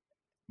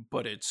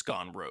 but it's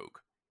gone rogue.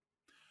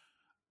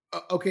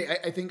 Okay,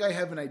 I think I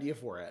have an idea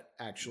for it,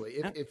 actually,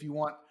 if you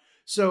want.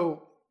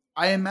 So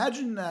I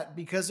imagine that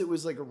because it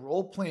was like a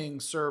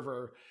role-playing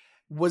server,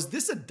 was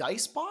this a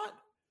dice bot?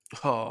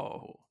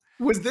 Oh.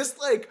 Was this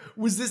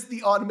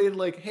the automated,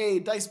 like, hey,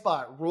 dice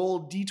bot,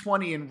 roll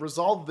D20 and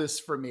resolve this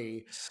for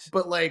me?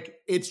 But like,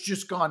 it's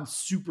just gone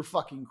super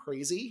fucking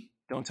crazy.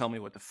 Don't tell me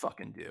what to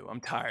fucking do. I'm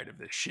tired of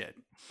this shit.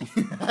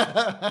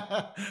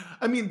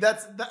 I mean,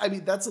 that's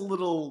a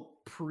little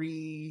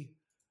pre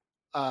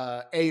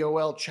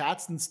AOL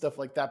chats and stuff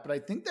like that, but I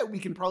think that we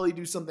can probably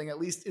do something at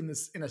least in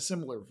a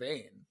similar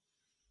vein.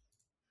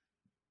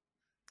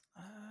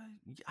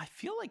 I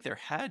feel like there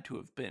had to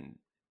have been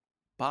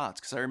bots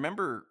because I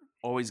remember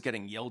always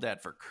getting yelled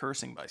at for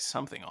cursing by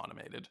something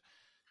automated.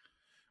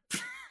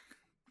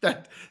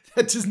 That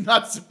does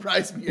not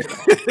surprise me at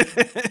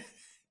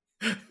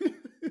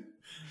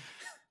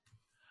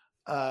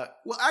all.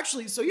 Well,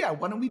 actually, so yeah,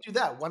 why don't we do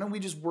that? Why don't we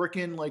just work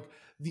in like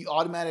the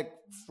automatic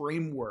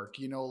framework?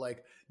 You know,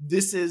 like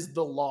this is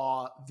the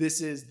law,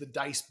 this is the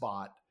dice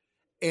bot,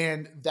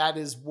 and that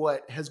is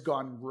what has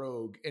gone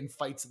rogue and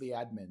fights the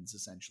admins.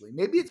 Essentially,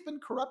 maybe it's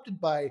been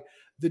corrupted by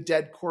the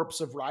dead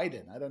corpse of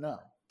Raiden. I don't know.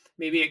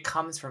 Maybe it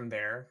comes from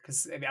there,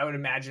 because I would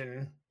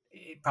imagine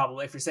it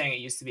probably, if you're saying it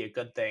used to be a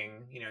good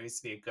thing, you know, it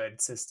used to be a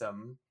good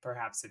system,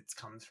 perhaps it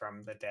comes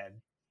from the dead.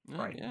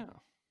 Right. Yeah.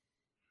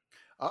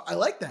 I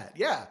like that.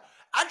 Yeah.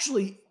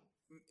 Actually,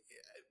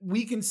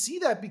 we can see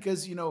that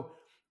because, you know,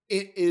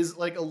 it is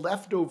like a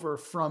leftover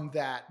from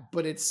that,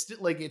 but it's still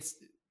like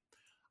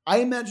I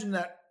imagine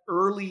that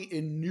early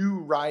in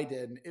new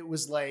Raiden, it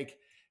was like,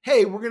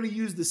 hey, we're going to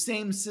use the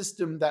same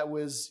system that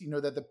was, you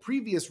know, that the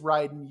previous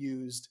Raiden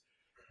used.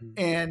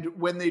 And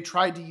when they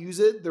tried to use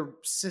it, the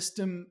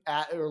system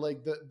or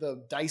like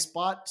the dice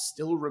bot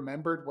still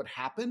remembered what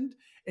happened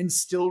and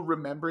still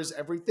remembers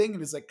everything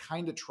and is like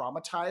kind of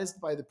traumatized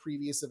by the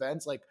previous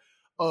events, like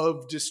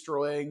of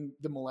destroying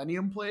the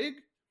Millennium Plague.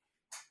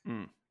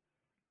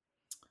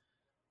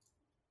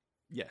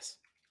 Yes.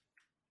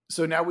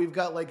 So now we've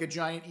got like a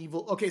giant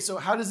evil. Okay, so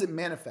how does it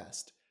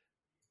manifest?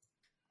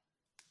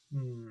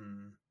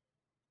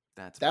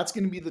 That's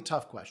going to be the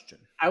tough question.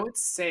 I would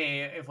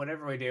say, if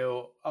whatever we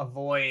do,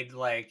 avoid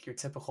like your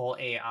typical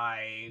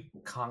AI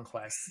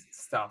conquest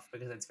stuff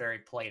because it's very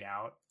played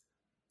out.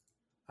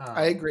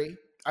 I agree.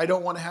 I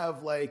don't want to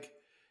have like,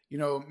 you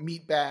know,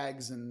 meat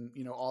bags and,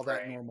 you know, all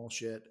that normal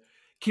shit.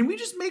 Can we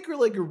just make her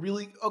like a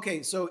really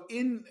okay? So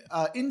in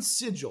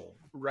Sigil,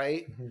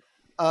 right?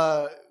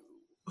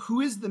 Who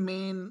is the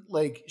main,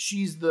 like,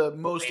 she's the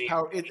most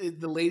power?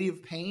 The Lady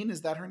of Pain,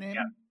 is that her name?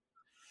 Yeah.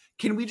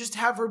 Can we just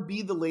have her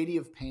be the Lady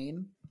of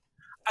Pain?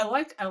 I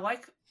like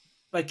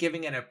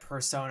giving it a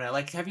persona.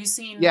 Like, have you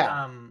seen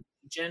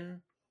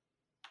Legion,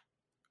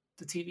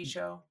 the TV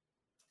show?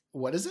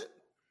 What is it?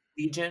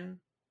 Legion.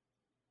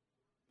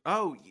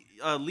 Oh,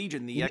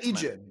 Legion, the X-Men.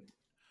 Legion.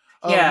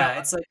 Yeah, no,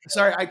 it's like,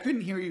 sorry, I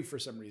couldn't hear you for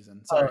some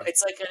reason. Sorry.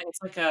 It's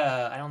like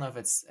a I don't know if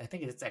I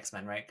think it's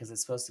X-Men, right? Because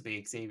it's supposed to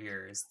be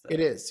Xavier's.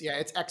 It is. Yeah,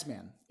 it's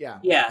X-Men. Yeah.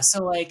 Yeah.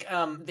 So like,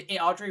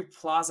 Audrey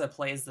Plaza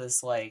plays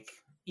this like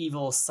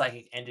evil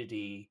psychic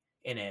entity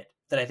in it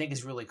that I think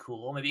is really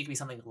cool. Maybe it could be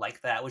something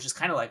like that, which is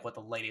kind of like what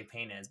the Lady of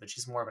Pain is, but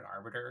she's more of an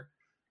arbiter.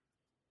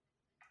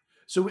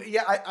 So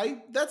yeah,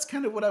 I that's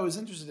kind of what I was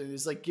interested in,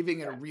 is like giving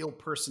it a real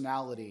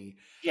personality.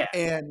 Yeah.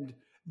 And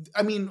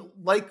I mean,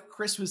 like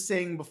Chris was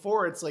saying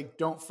before, it's like,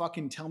 don't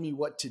fucking tell me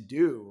what to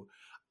do.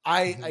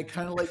 I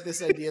kind of like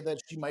this idea that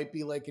she might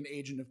be like an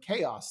agent of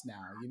chaos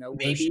now, you know.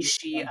 Maybe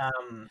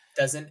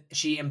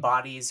she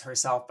embodies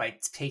herself by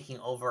taking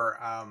over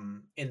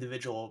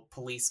individual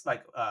police,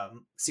 like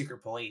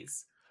secret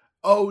police.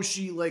 Oh,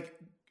 she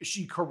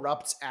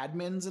corrupts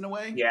admins in a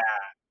way? Yeah.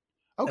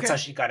 Okay. That's how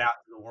she got out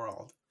in the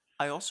world.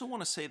 I also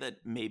want to say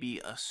that maybe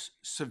a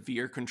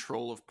severe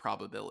control of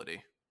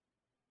probability.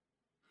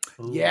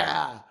 Ooh.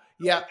 Yeah.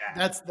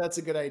 That's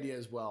a good idea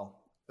as well.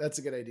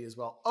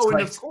 Oh,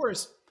 and of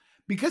course,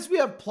 because we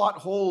have plot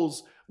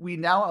holes, we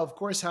now of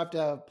course have to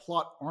have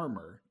plot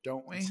armor,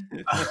 don't we?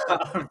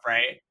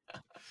 Right.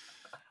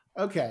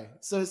 Okay.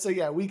 So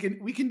yeah, we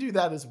can do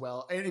that as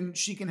well. And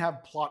she can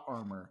have plot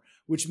armor,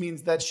 which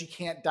means that she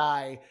can't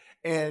die.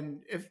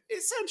 And if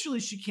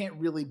essentially she can't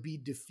really be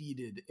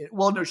defeated.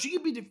 Well, no, she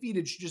can be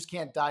defeated. She just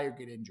can't die or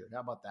get injured. How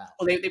about that?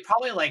 Well, they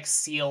probably like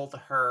sealed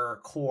her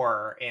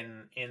core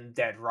in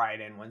Dead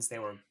Raiden once they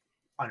were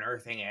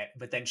unearthing it,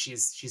 but then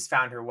she's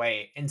found her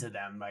way into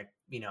them by,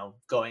 you know,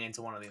 going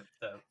into one of the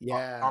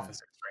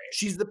officers. Right?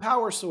 She's the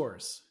power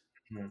source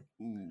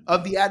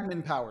of the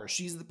admin power.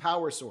 She's the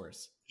power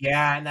source.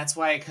 Yeah, and that's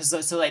why,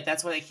 because so like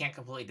that's why they can't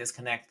completely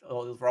disconnect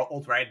old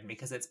Raiden,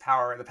 because its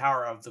power, the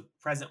power of the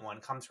present one,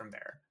 comes from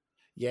there.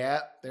 Yeah,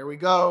 there we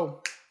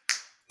go.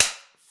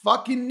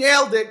 Fucking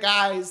nailed it,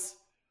 guys.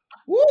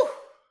 Woo!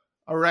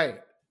 All right.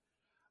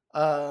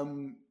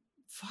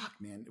 Fuck,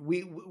 man.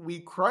 We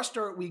crushed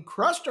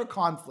our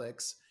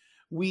conflicts.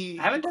 We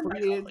I haven't done my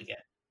created. conflict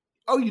yet.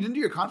 Oh, you didn't do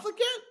your conflict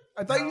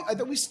yet? I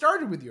thought we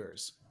started with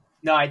yours.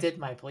 No, I did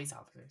my police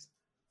officers.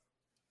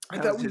 I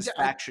That thought was we his did.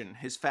 faction.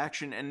 His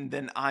faction, and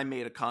then I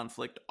made a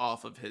conflict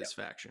off of his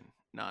faction.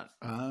 Not.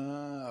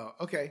 Oh,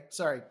 okay.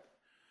 Sorry.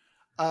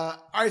 All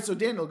right. So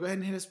Daniel, go ahead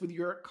and hit us with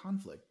your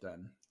conflict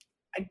then.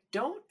 I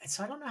don't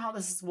know how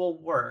this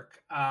will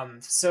work.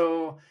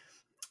 So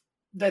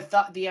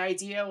the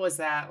idea was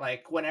that,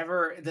 like,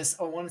 whenever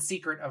one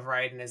secret of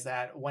Raiden is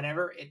that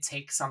whenever it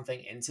takes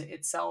something into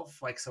itself,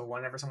 like, so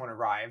whenever someone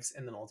arrives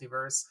in the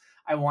multiverse,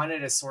 I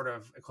wanted a sort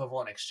of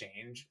equivalent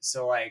exchange.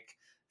 So like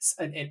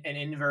an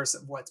inverse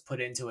of what's put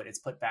into it, it's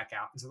put back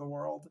out into the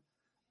world.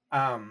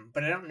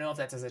 But I don't know if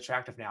that's as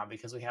attractive now,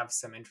 because we have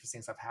some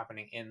interesting stuff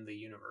happening in the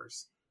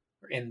universe,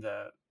 or in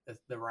the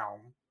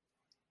realm.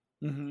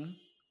 Mm-hmm.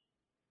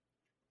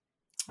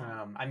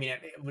 I mean,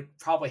 it would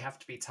probably have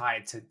to be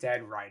tied to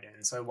Dead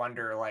Raiden. So I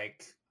wonder,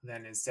 like,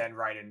 then is Dead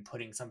Raiden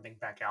putting something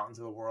back out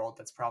into the world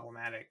that's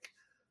problematic?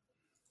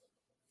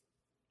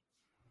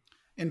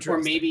 Interesting.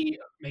 Or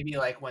maybe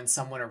like when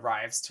someone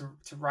arrives to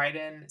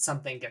Raiden,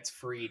 something gets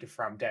freed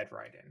from Dead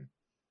Raiden.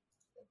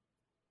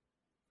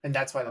 And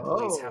that's why the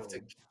police have to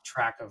keep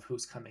track of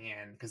who's coming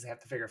in, because they have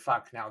to figure,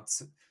 fuck, now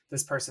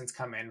this person's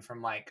come in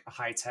from like a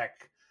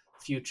high-tech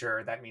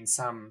future. That means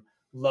some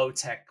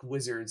low-tech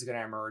wizard's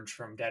gonna emerge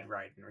from Dead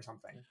Raiden or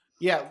something.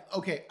 Yeah,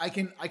 okay. I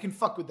can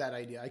fuck with that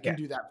idea. I can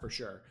do that for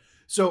sure.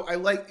 So I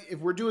like, if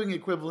we're doing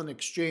equivalent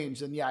exchange,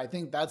 then yeah, I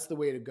think that's the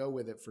way to go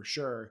with it for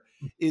sure,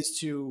 is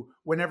to,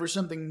 whenever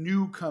something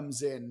new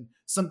comes in,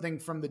 something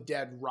from the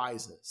dead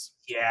rises.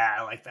 Yeah,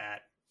 I like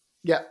that.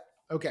 Yeah.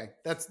 Okay.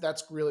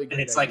 That's really good.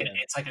 And it's idea.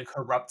 It's like a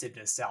corrupted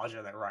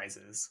nostalgia that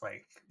rises.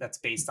 Like, that's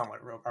based on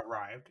what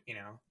arrived, you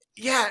know?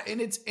 Yeah,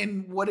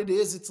 and what it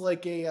is, it's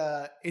like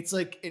it's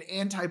like an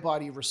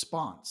antibody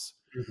response,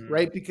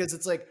 right? Because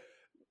it's like,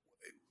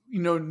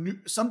 you know,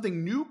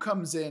 something new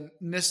comes in,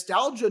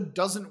 nostalgia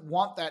doesn't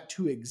want that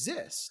to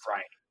exist,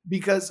 right?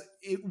 Because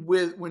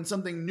when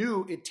something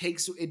new,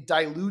 it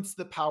dilutes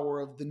the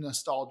power of the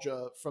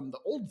nostalgia from the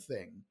old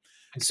thing.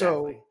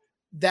 Exactly. So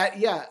that,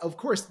 yeah, of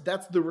course,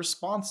 that's the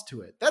response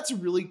to it. That's a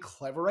really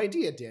clever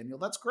idea, Daniel.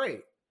 That's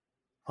great.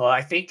 Well,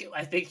 I think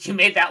you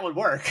made that one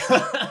work.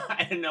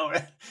 I didn't know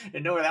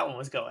where that one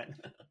was going.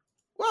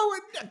 Well,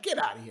 get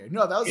out of here!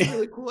 No, that was a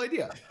really cool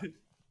idea.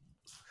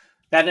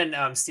 That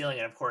and stealing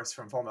it, of course,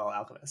 from Full Metal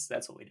Alchemist.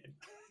 That's what we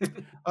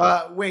did.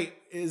 Wait,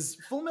 is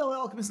Full Metal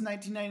Alchemist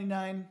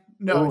 1999?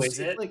 No, is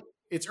it? Like,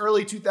 it's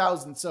early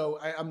 2000. So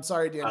I'm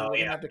sorry, Daniel. We're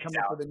gonna have to come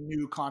up with a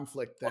new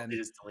conflict then. We'll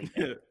just delete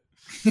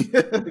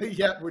it.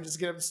 Yeah, we're just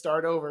gonna have to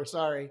start over.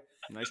 Sorry.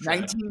 Nice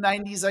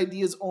 1990s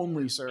ideas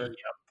only, sir. Yep.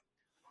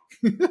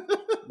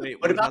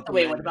 What about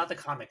the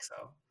comics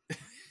though?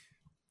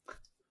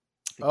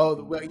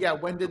 Oh, well, yeah.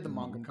 When did the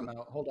manga come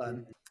out? Hold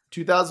on.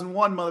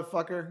 2001,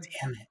 motherfucker.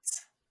 Damn it.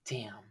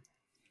 Damn.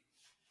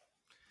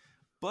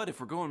 But if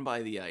we're going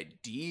by the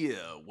idea,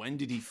 when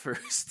did he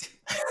first?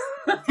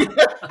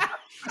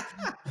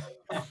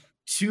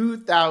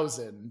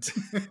 2000.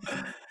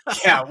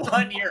 Yeah,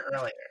 1 year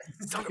earlier.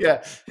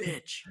 Yeah,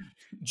 bitch.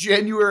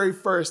 January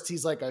 1st,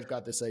 he's like, I've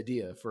got this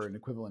idea for an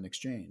equivalent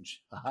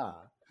exchange.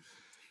 Aha.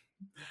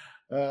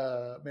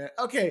 Man.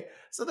 Okay,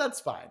 so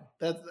that's fine.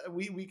 That's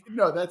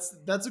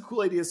that's a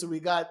cool idea. So we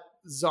got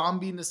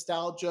zombie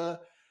nostalgia.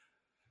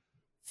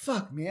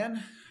 Fuck,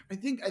 man. I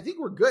think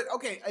we're good.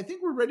 Okay, I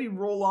think we're ready to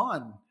roll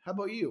on. How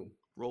about you?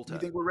 Roll Tide. You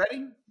think we're ready?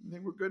 You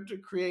think we're good to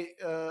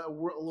create a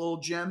little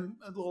jam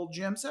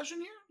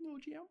session here? A little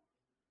jam?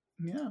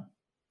 Yeah.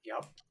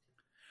 Yep.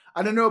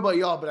 I don't know about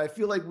y'all, but I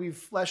feel like we've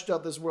fleshed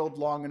out this world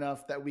long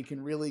enough that we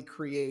can really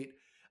create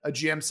a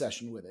jam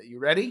session with it. You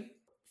ready?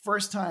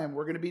 First time,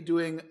 we're going to be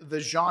doing the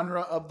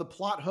genre of the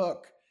plot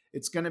hook.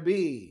 It's going to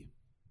be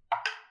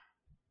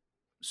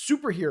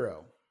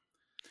superhero.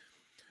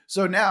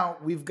 So now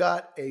we've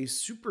got a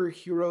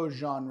superhero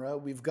genre.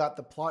 We've got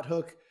the plot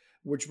hook,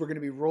 which we're going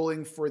to be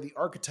rolling for the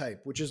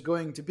archetype, which is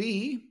going to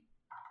be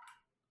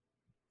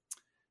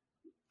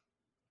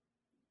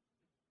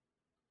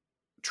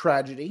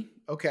tragedy.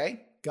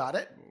 Okay, got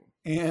it.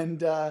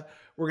 And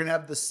we're going to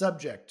have the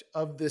subject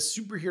of this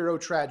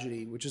superhero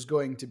tragedy, which is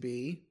going to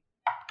be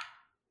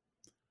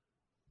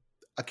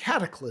a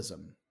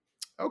cataclysm.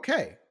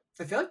 Okay.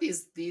 I feel like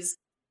these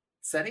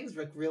settings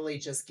really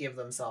just give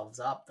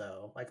themselves up,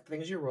 though. Like, the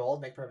things you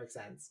rolled make perfect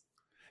sense.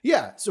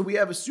 Yeah, so we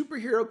have a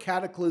superhero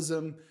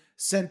cataclysm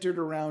centered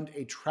around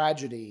a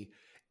tragedy.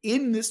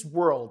 In this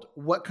world,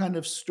 what kind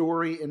of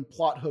story and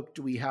plot hook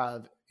do we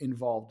have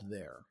involved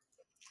there?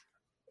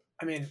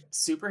 I mean,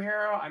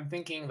 superhero, I'm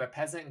thinking the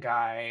peasant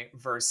guy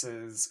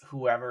versus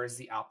whoever is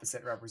the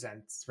opposite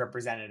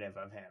representative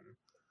of him.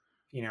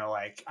 You know,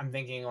 like, I'm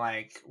thinking,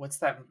 like, what's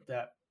that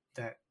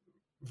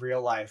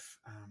real life,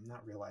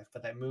 not real life,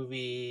 but that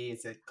movie,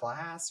 is it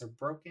Glass or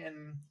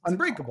Broken?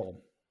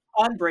 Unbreakable.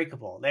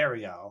 Unbreakable. There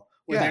we go.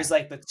 Where Yeah. there's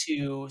like the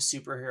two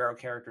superhero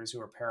characters who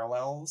are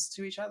parallels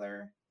to each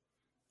other.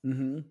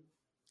 Mm-hmm.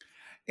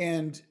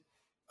 And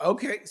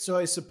okay, so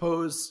I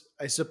suppose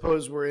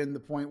we're in the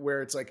point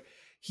where it's like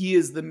he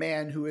is the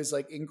man who is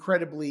like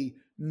incredibly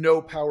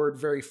no powered,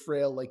 very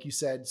frail, like you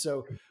said.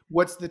 So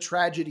what's the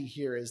tragedy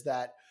here is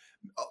that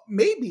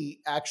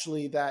maybe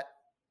actually that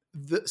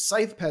the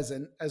Scythe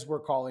Peasant, as we're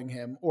calling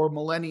him, or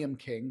Millennium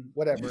King,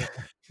 whatever,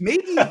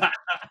 maybe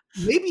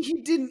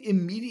he didn't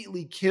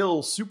immediately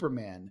kill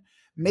Superman.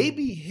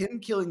 Maybe him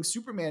killing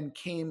Superman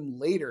came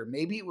later.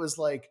 Maybe it was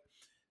like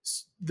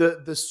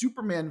the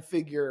Superman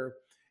figure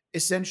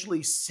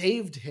essentially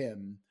saved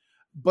him,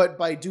 but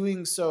by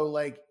doing so,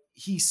 like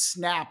he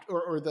snapped,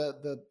 or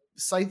the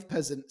Scythe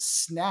Peasant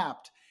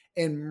snapped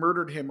and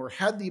murdered him, or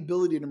had the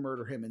ability to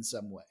murder him in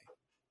some way.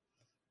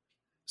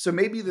 So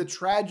maybe the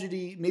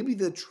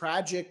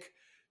tragic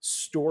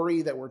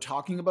story that we're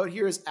talking about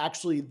here is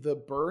actually the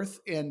birth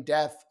and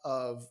death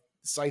of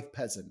Scythe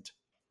Peasant.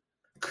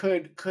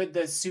 Could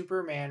the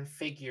Superman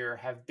figure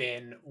have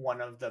been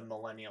one of the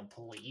Millennial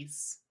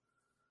Police,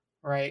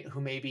 right? Who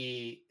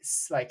maybe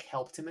like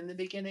helped him in the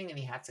beginning and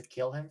he had to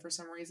kill him for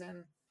some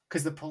reason?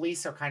 Because the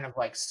police are kind of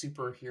like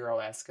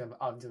superhero-esque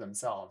unto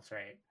themselves,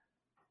 right?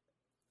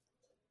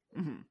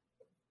 Mm-hmm.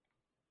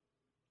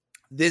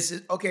 This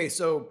is okay.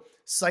 So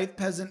Scythe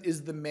Peasant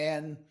is the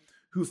man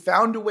who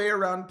found a way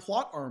around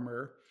plot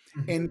armor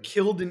and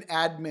killed an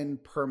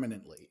admin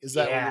permanently. Is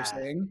that what you're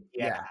saying?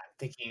 Yeah.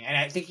 And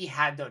I think he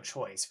had no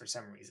choice for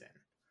some reason.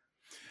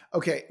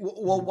 Okay.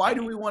 Well, why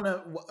do we want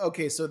to?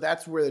 Okay, so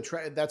that's where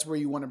that's where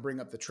you want to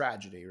bring up the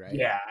tragedy, right?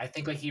 Yeah, I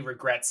think like he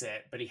regrets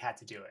it, but he had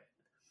to do it.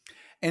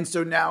 And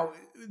so now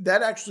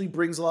that actually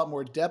brings a lot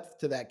more depth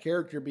to that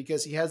character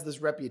because he has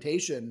this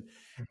reputation,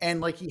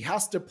 and like he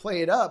has to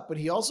play it up, but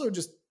he also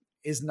just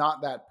is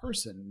not that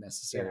person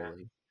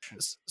necessarily. Yeah.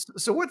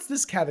 So what's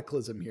this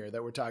cataclysm here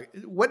that we're talking?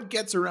 What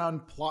gets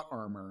around plot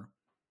armor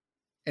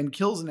and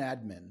kills an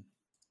admin?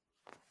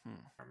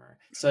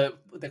 So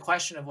the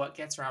question of what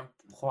gets around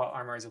plot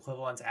armor is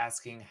equivalent to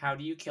asking, how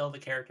do you kill the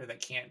character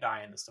that can't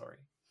die in the story?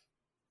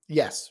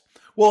 Yes.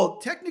 Well,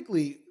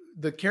 technically,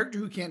 the character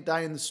who can't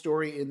die in the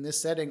story in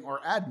this setting are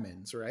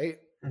admins, right?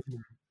 Mm-hmm.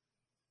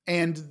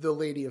 And the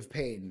Lady of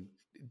Pain.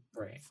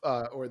 Right.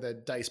 Or the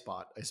dice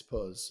bot, I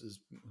suppose, is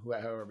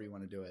however you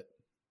want to do it.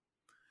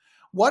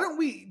 Why don't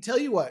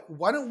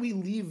we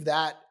leave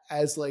that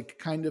as like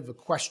kind of a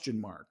question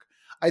mark?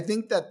 I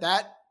think that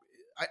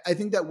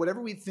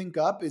whatever we think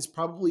up is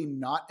probably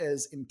not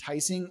as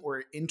enticing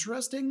or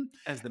interesting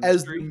as the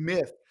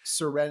myth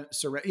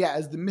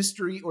as the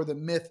mystery or the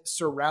myth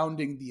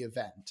surrounding the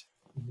event.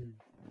 Mm-hmm.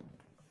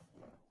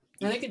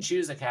 And they can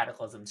choose a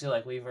cataclysm too.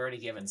 Like we've already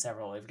given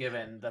several. We've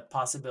given the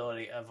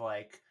possibility of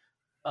like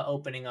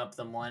opening up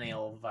the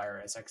millennial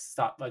virus, like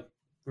stop, like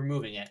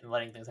removing it and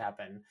letting things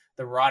happen.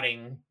 The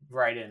rotting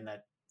right in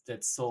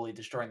that's slowly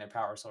destroying their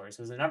power source.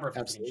 There's a number of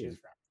things you can choose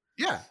from.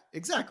 Yeah,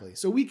 exactly.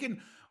 So we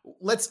can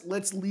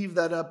let's leave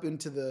that up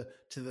into the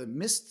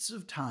mists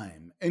of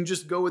time and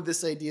just go with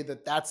this idea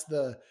that that's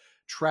the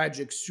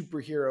tragic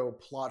superhero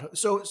plot.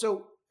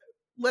 So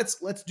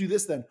let's do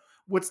this then.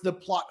 What's the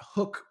plot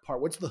hook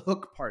part? What's the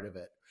hook part of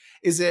it?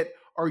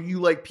 Are you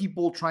like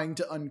people trying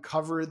to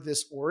uncover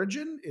this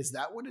origin? Is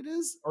that what it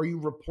is? Are you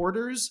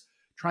reporters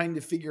trying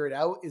to figure it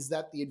out? Is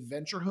that the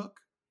adventure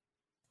hook?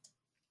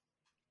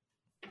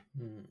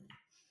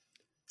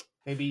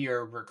 Maybe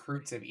you're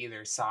recruits of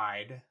either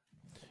side.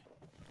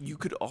 You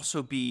could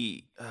also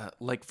be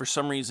like, for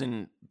some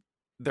reason,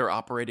 they're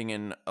operating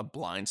in a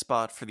blind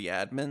spot for the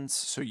admins.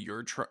 So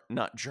you're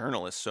not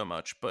journalists so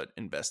much, but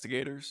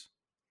investigators.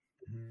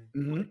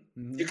 Mm-hmm.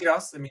 Mm-hmm. You could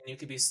also, you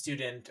could be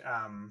student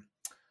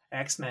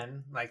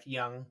X-Men, like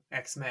young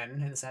X-Men,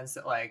 in the sense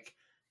that like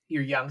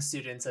you're young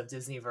students of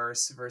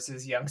Disneyverse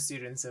versus young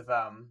students of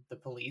the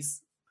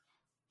police.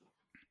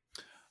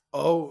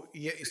 Oh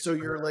yeah, so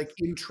you're like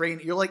in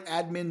training. You're like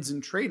admins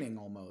in training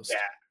almost.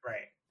 Yeah,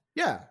 right.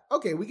 Yeah.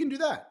 Okay, we can do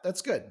that.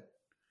 That's good.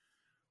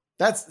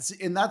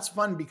 That's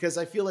fun because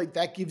I feel like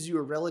that gives you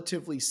a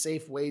relatively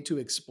safe way to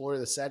explore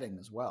the setting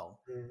as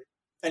well. Mm-hmm.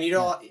 And you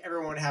don't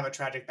everyone would have a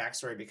tragic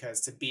backstory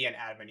because to be an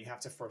admin, you have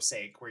to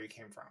forsake where you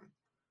came from.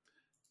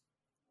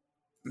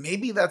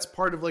 Maybe that's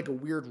part of like a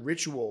weird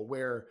ritual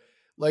where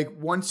like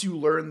once you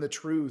learn the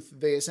truth,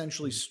 they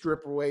essentially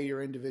strip away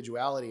your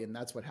individuality and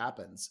that's what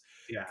happens.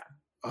 Yeah.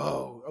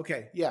 Oh,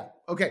 okay. Yeah.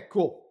 Okay,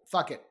 cool.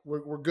 Fuck it.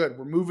 We're good.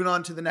 We're moving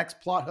on to the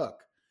next plot hook.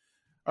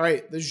 All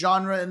right. The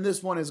genre in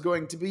this one is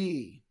going to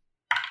be,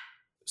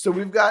 so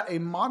we've got a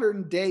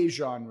modern day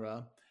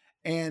genre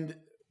and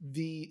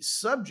the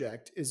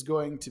subject is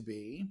going to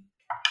be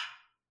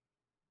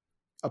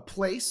a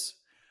place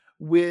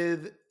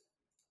with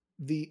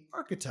the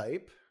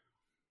archetype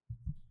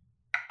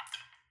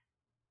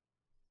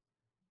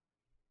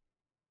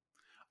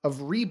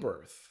of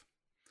rebirth.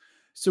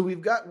 So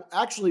we've got,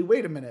 actually,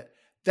 wait a minute.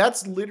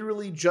 That's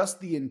literally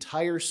just the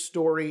entire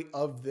story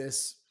of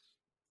this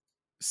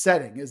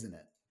setting, isn't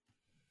it?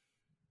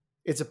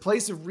 It's a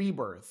place of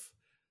rebirth.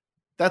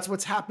 That's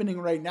what's happening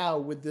right now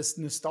with this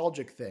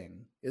nostalgic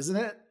thing, isn't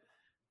it?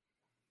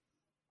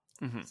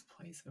 Mm-hmm. It's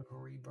a place of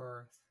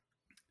rebirth.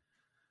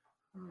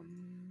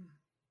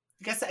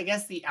 I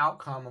guess the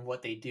outcome of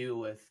what they do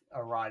with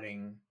a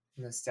rotting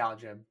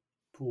nostalgia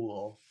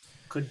pool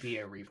could be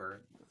a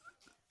rebirth.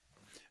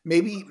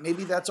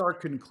 Maybe that's our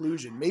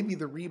conclusion. Maybe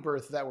the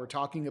rebirth that we're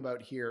talking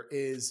about here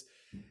is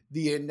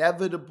the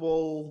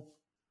inevitable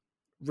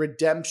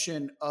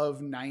redemption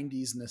of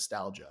 90s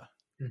nostalgia.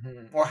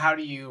 Mm-hmm. Or how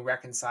do you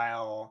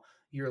reconcile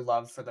your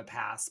love for the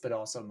past but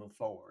also move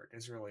forward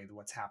is really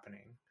what's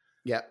happening.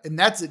 Yeah, and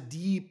that's a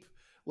deep,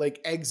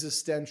 like,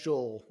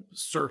 existential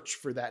search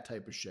for that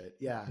type of shit.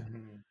 Yeah.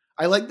 Mm-hmm.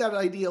 I like that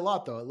idea a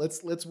lot, though.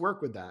 Let's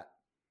work with that.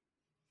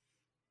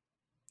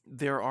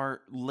 There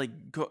are,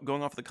 like,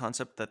 going off the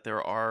concept that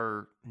there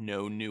are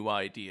no new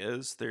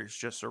ideas, there's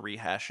just a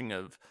rehashing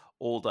of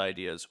old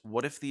ideas.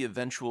 What if the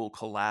eventual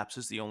collapse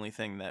is the only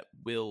thing that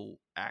will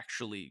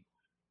actually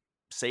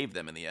save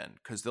them in the end?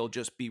 Because they'll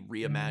just be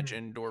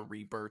reimagined or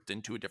rebirthed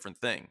into a different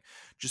thing.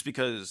 Just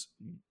because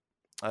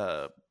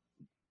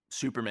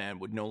Superman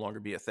would no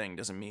longer be a thing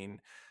doesn't mean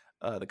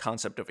the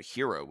concept of a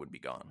hero would be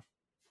gone.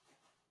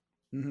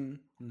 Mm-hmm.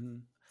 Mm-hmm.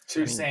 So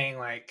you're saying,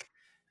 like,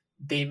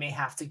 they may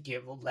have to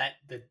let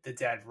the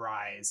dead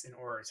rise in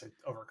order to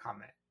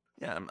overcome it.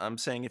 Yeah, I'm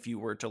saying if you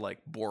were to, like,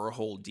 bore a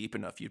hole deep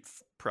enough, you'd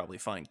probably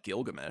find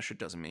Gilgamesh. It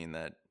doesn't mean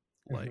that,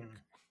 like...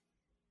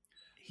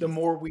 The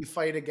more we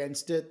fight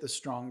against it, the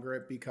stronger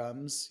it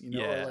becomes, you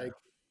know? Yeah. Like,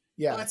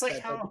 yeah. Well, it's like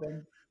how...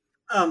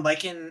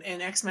 like in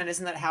X-Men,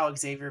 isn't that how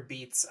Xavier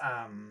beats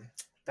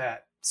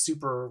that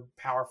super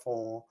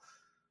powerful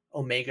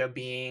Omega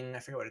being? I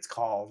forget what it's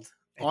called.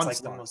 It's Onslaught. Like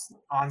the most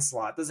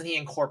Onslaught. Doesn't he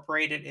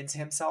incorporate it into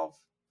himself?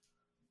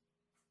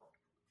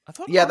 I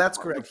thought. Yeah, that's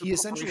correct. He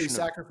essentially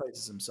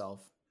sacrifices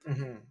himself.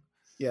 Mm-hmm.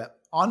 Yeah,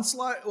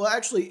 Onslaught. Well,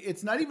 actually,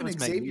 it's not even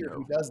Xavier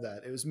who does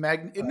that. It was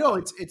No,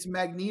 it's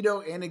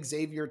Magneto and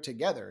Xavier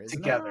together,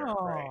 isn't it?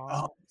 Right?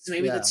 Oh, so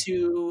maybe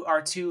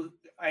our two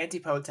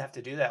antipodes have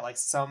to do that. Like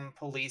some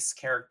police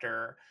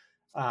character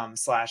 /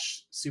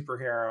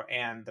 superhero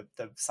and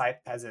the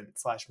scythe peasant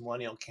 /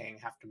 millennial king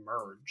have to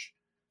merge.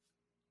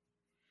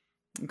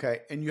 Okay,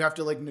 and you have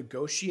to, like,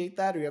 negotiate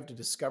that, or you have to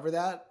discover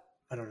that?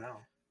 I don't know.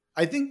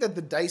 I think that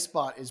the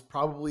Dicebot is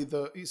probably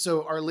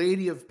so Our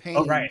Lady of Pain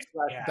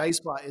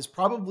Dicebot is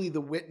probably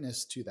the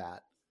witness to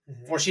that.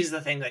 Mm-hmm. Or she's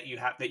the thing that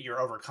you're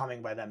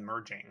overcoming by them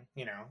merging,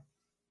 you know?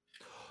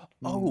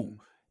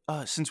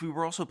 Since we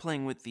were also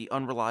playing with the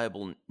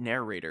unreliable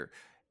narrator,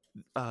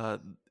 the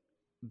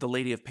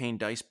Lady of Pain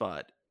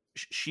Dicebot,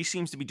 she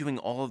seems to be doing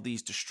all of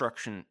these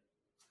destruction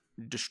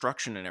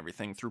and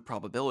everything through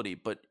probability,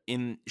 but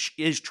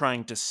she is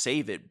trying to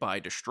save it by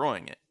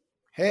destroying it.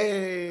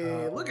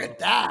 Hey, look at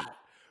that.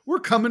 We're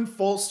coming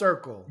full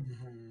circle.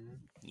 Mm-hmm.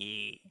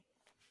 Yeah.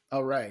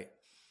 All right.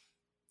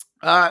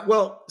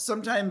 Well,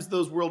 sometimes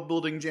those world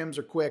building gems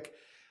are quick.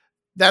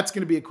 That's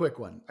going to be a quick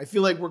one. I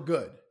feel like we're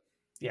good.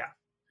 Yeah.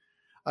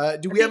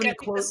 Do we have any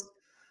quotes?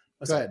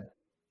 Go ahead.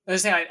 I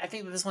was saying, I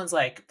think that this one's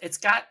like, it's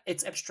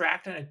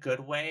abstract in a good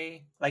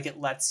way. Like, it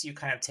lets you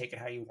kind of take it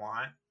how you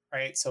want,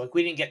 right? So, like,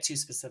 we didn't get too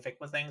specific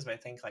with things, but I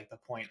think, like, the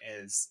point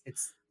is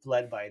it's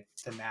led by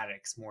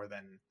thematics more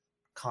than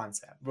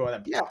concept.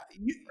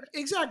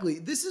 Exactly.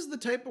 This is the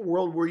type of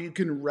world where you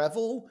can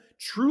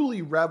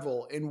truly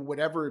revel in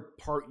whatever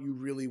part you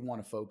really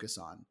want to focus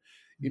on.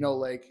 You know,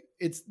 like,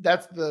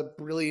 that's the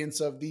brilliance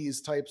of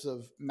these types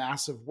of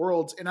massive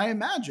worlds. And I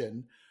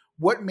imagine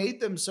what made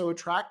them so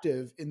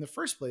attractive in the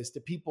first place to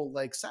people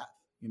like Seth,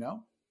 you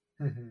know?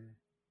 Mm-hmm.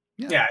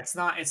 Yeah,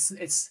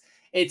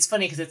 it's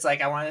funny because it's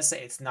like, I want to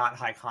say it's not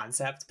high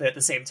concept, but at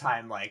the same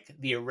time, like,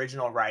 the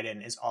original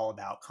write-in is all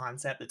about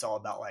concept. It's all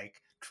about,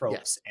 like,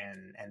 tropes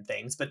and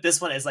things. But this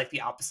one is, like,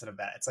 the opposite of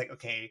that. It's like,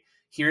 okay,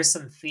 here's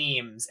some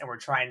themes and we're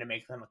trying to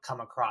make them come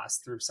across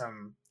through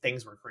some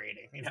things we're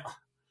creating, you know?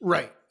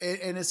 Right.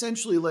 And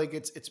essentially, like,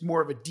 it's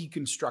more of a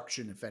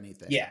deconstruction, if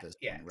anything. Yeah, at this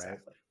point, right?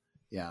 Exactly.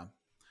 Yeah.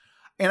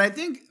 And I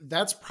think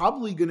that's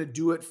probably going to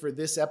do it for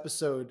this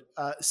episode.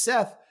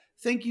 Seth,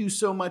 thank you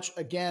so much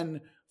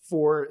again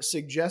for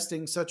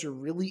suggesting such a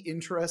really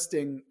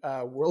interesting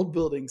world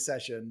building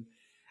session.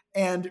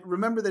 And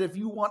remember that if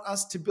you want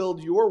us to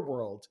build your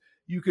world,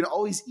 you can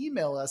always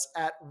email us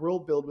at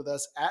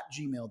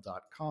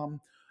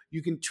worldbuildwithus@gmail.com.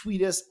 You can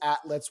tweet us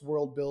at Let's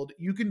World Build.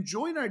 You can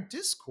join our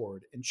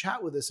Discord and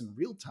chat with us in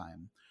real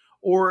time,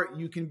 or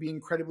you can be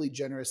incredibly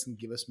generous and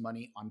give us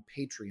money on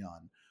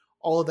Patreon.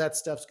 All of that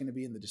stuff's going to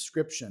be in the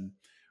description.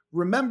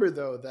 Remember,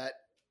 though, that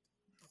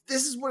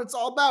this is what it's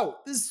all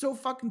about. This is so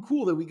fucking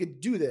cool that we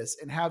could do this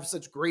and have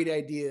such great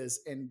ideas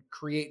and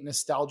create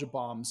nostalgia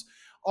bombs.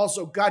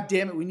 Also, God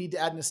damn it, we need to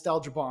add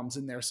nostalgia bombs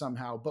in there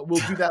somehow, but we'll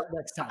do that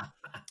next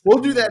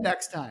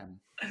time.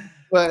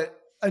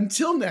 But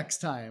until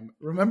next time,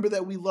 remember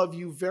that we love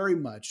you very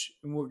much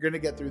and we're going to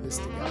get through this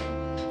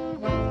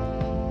together.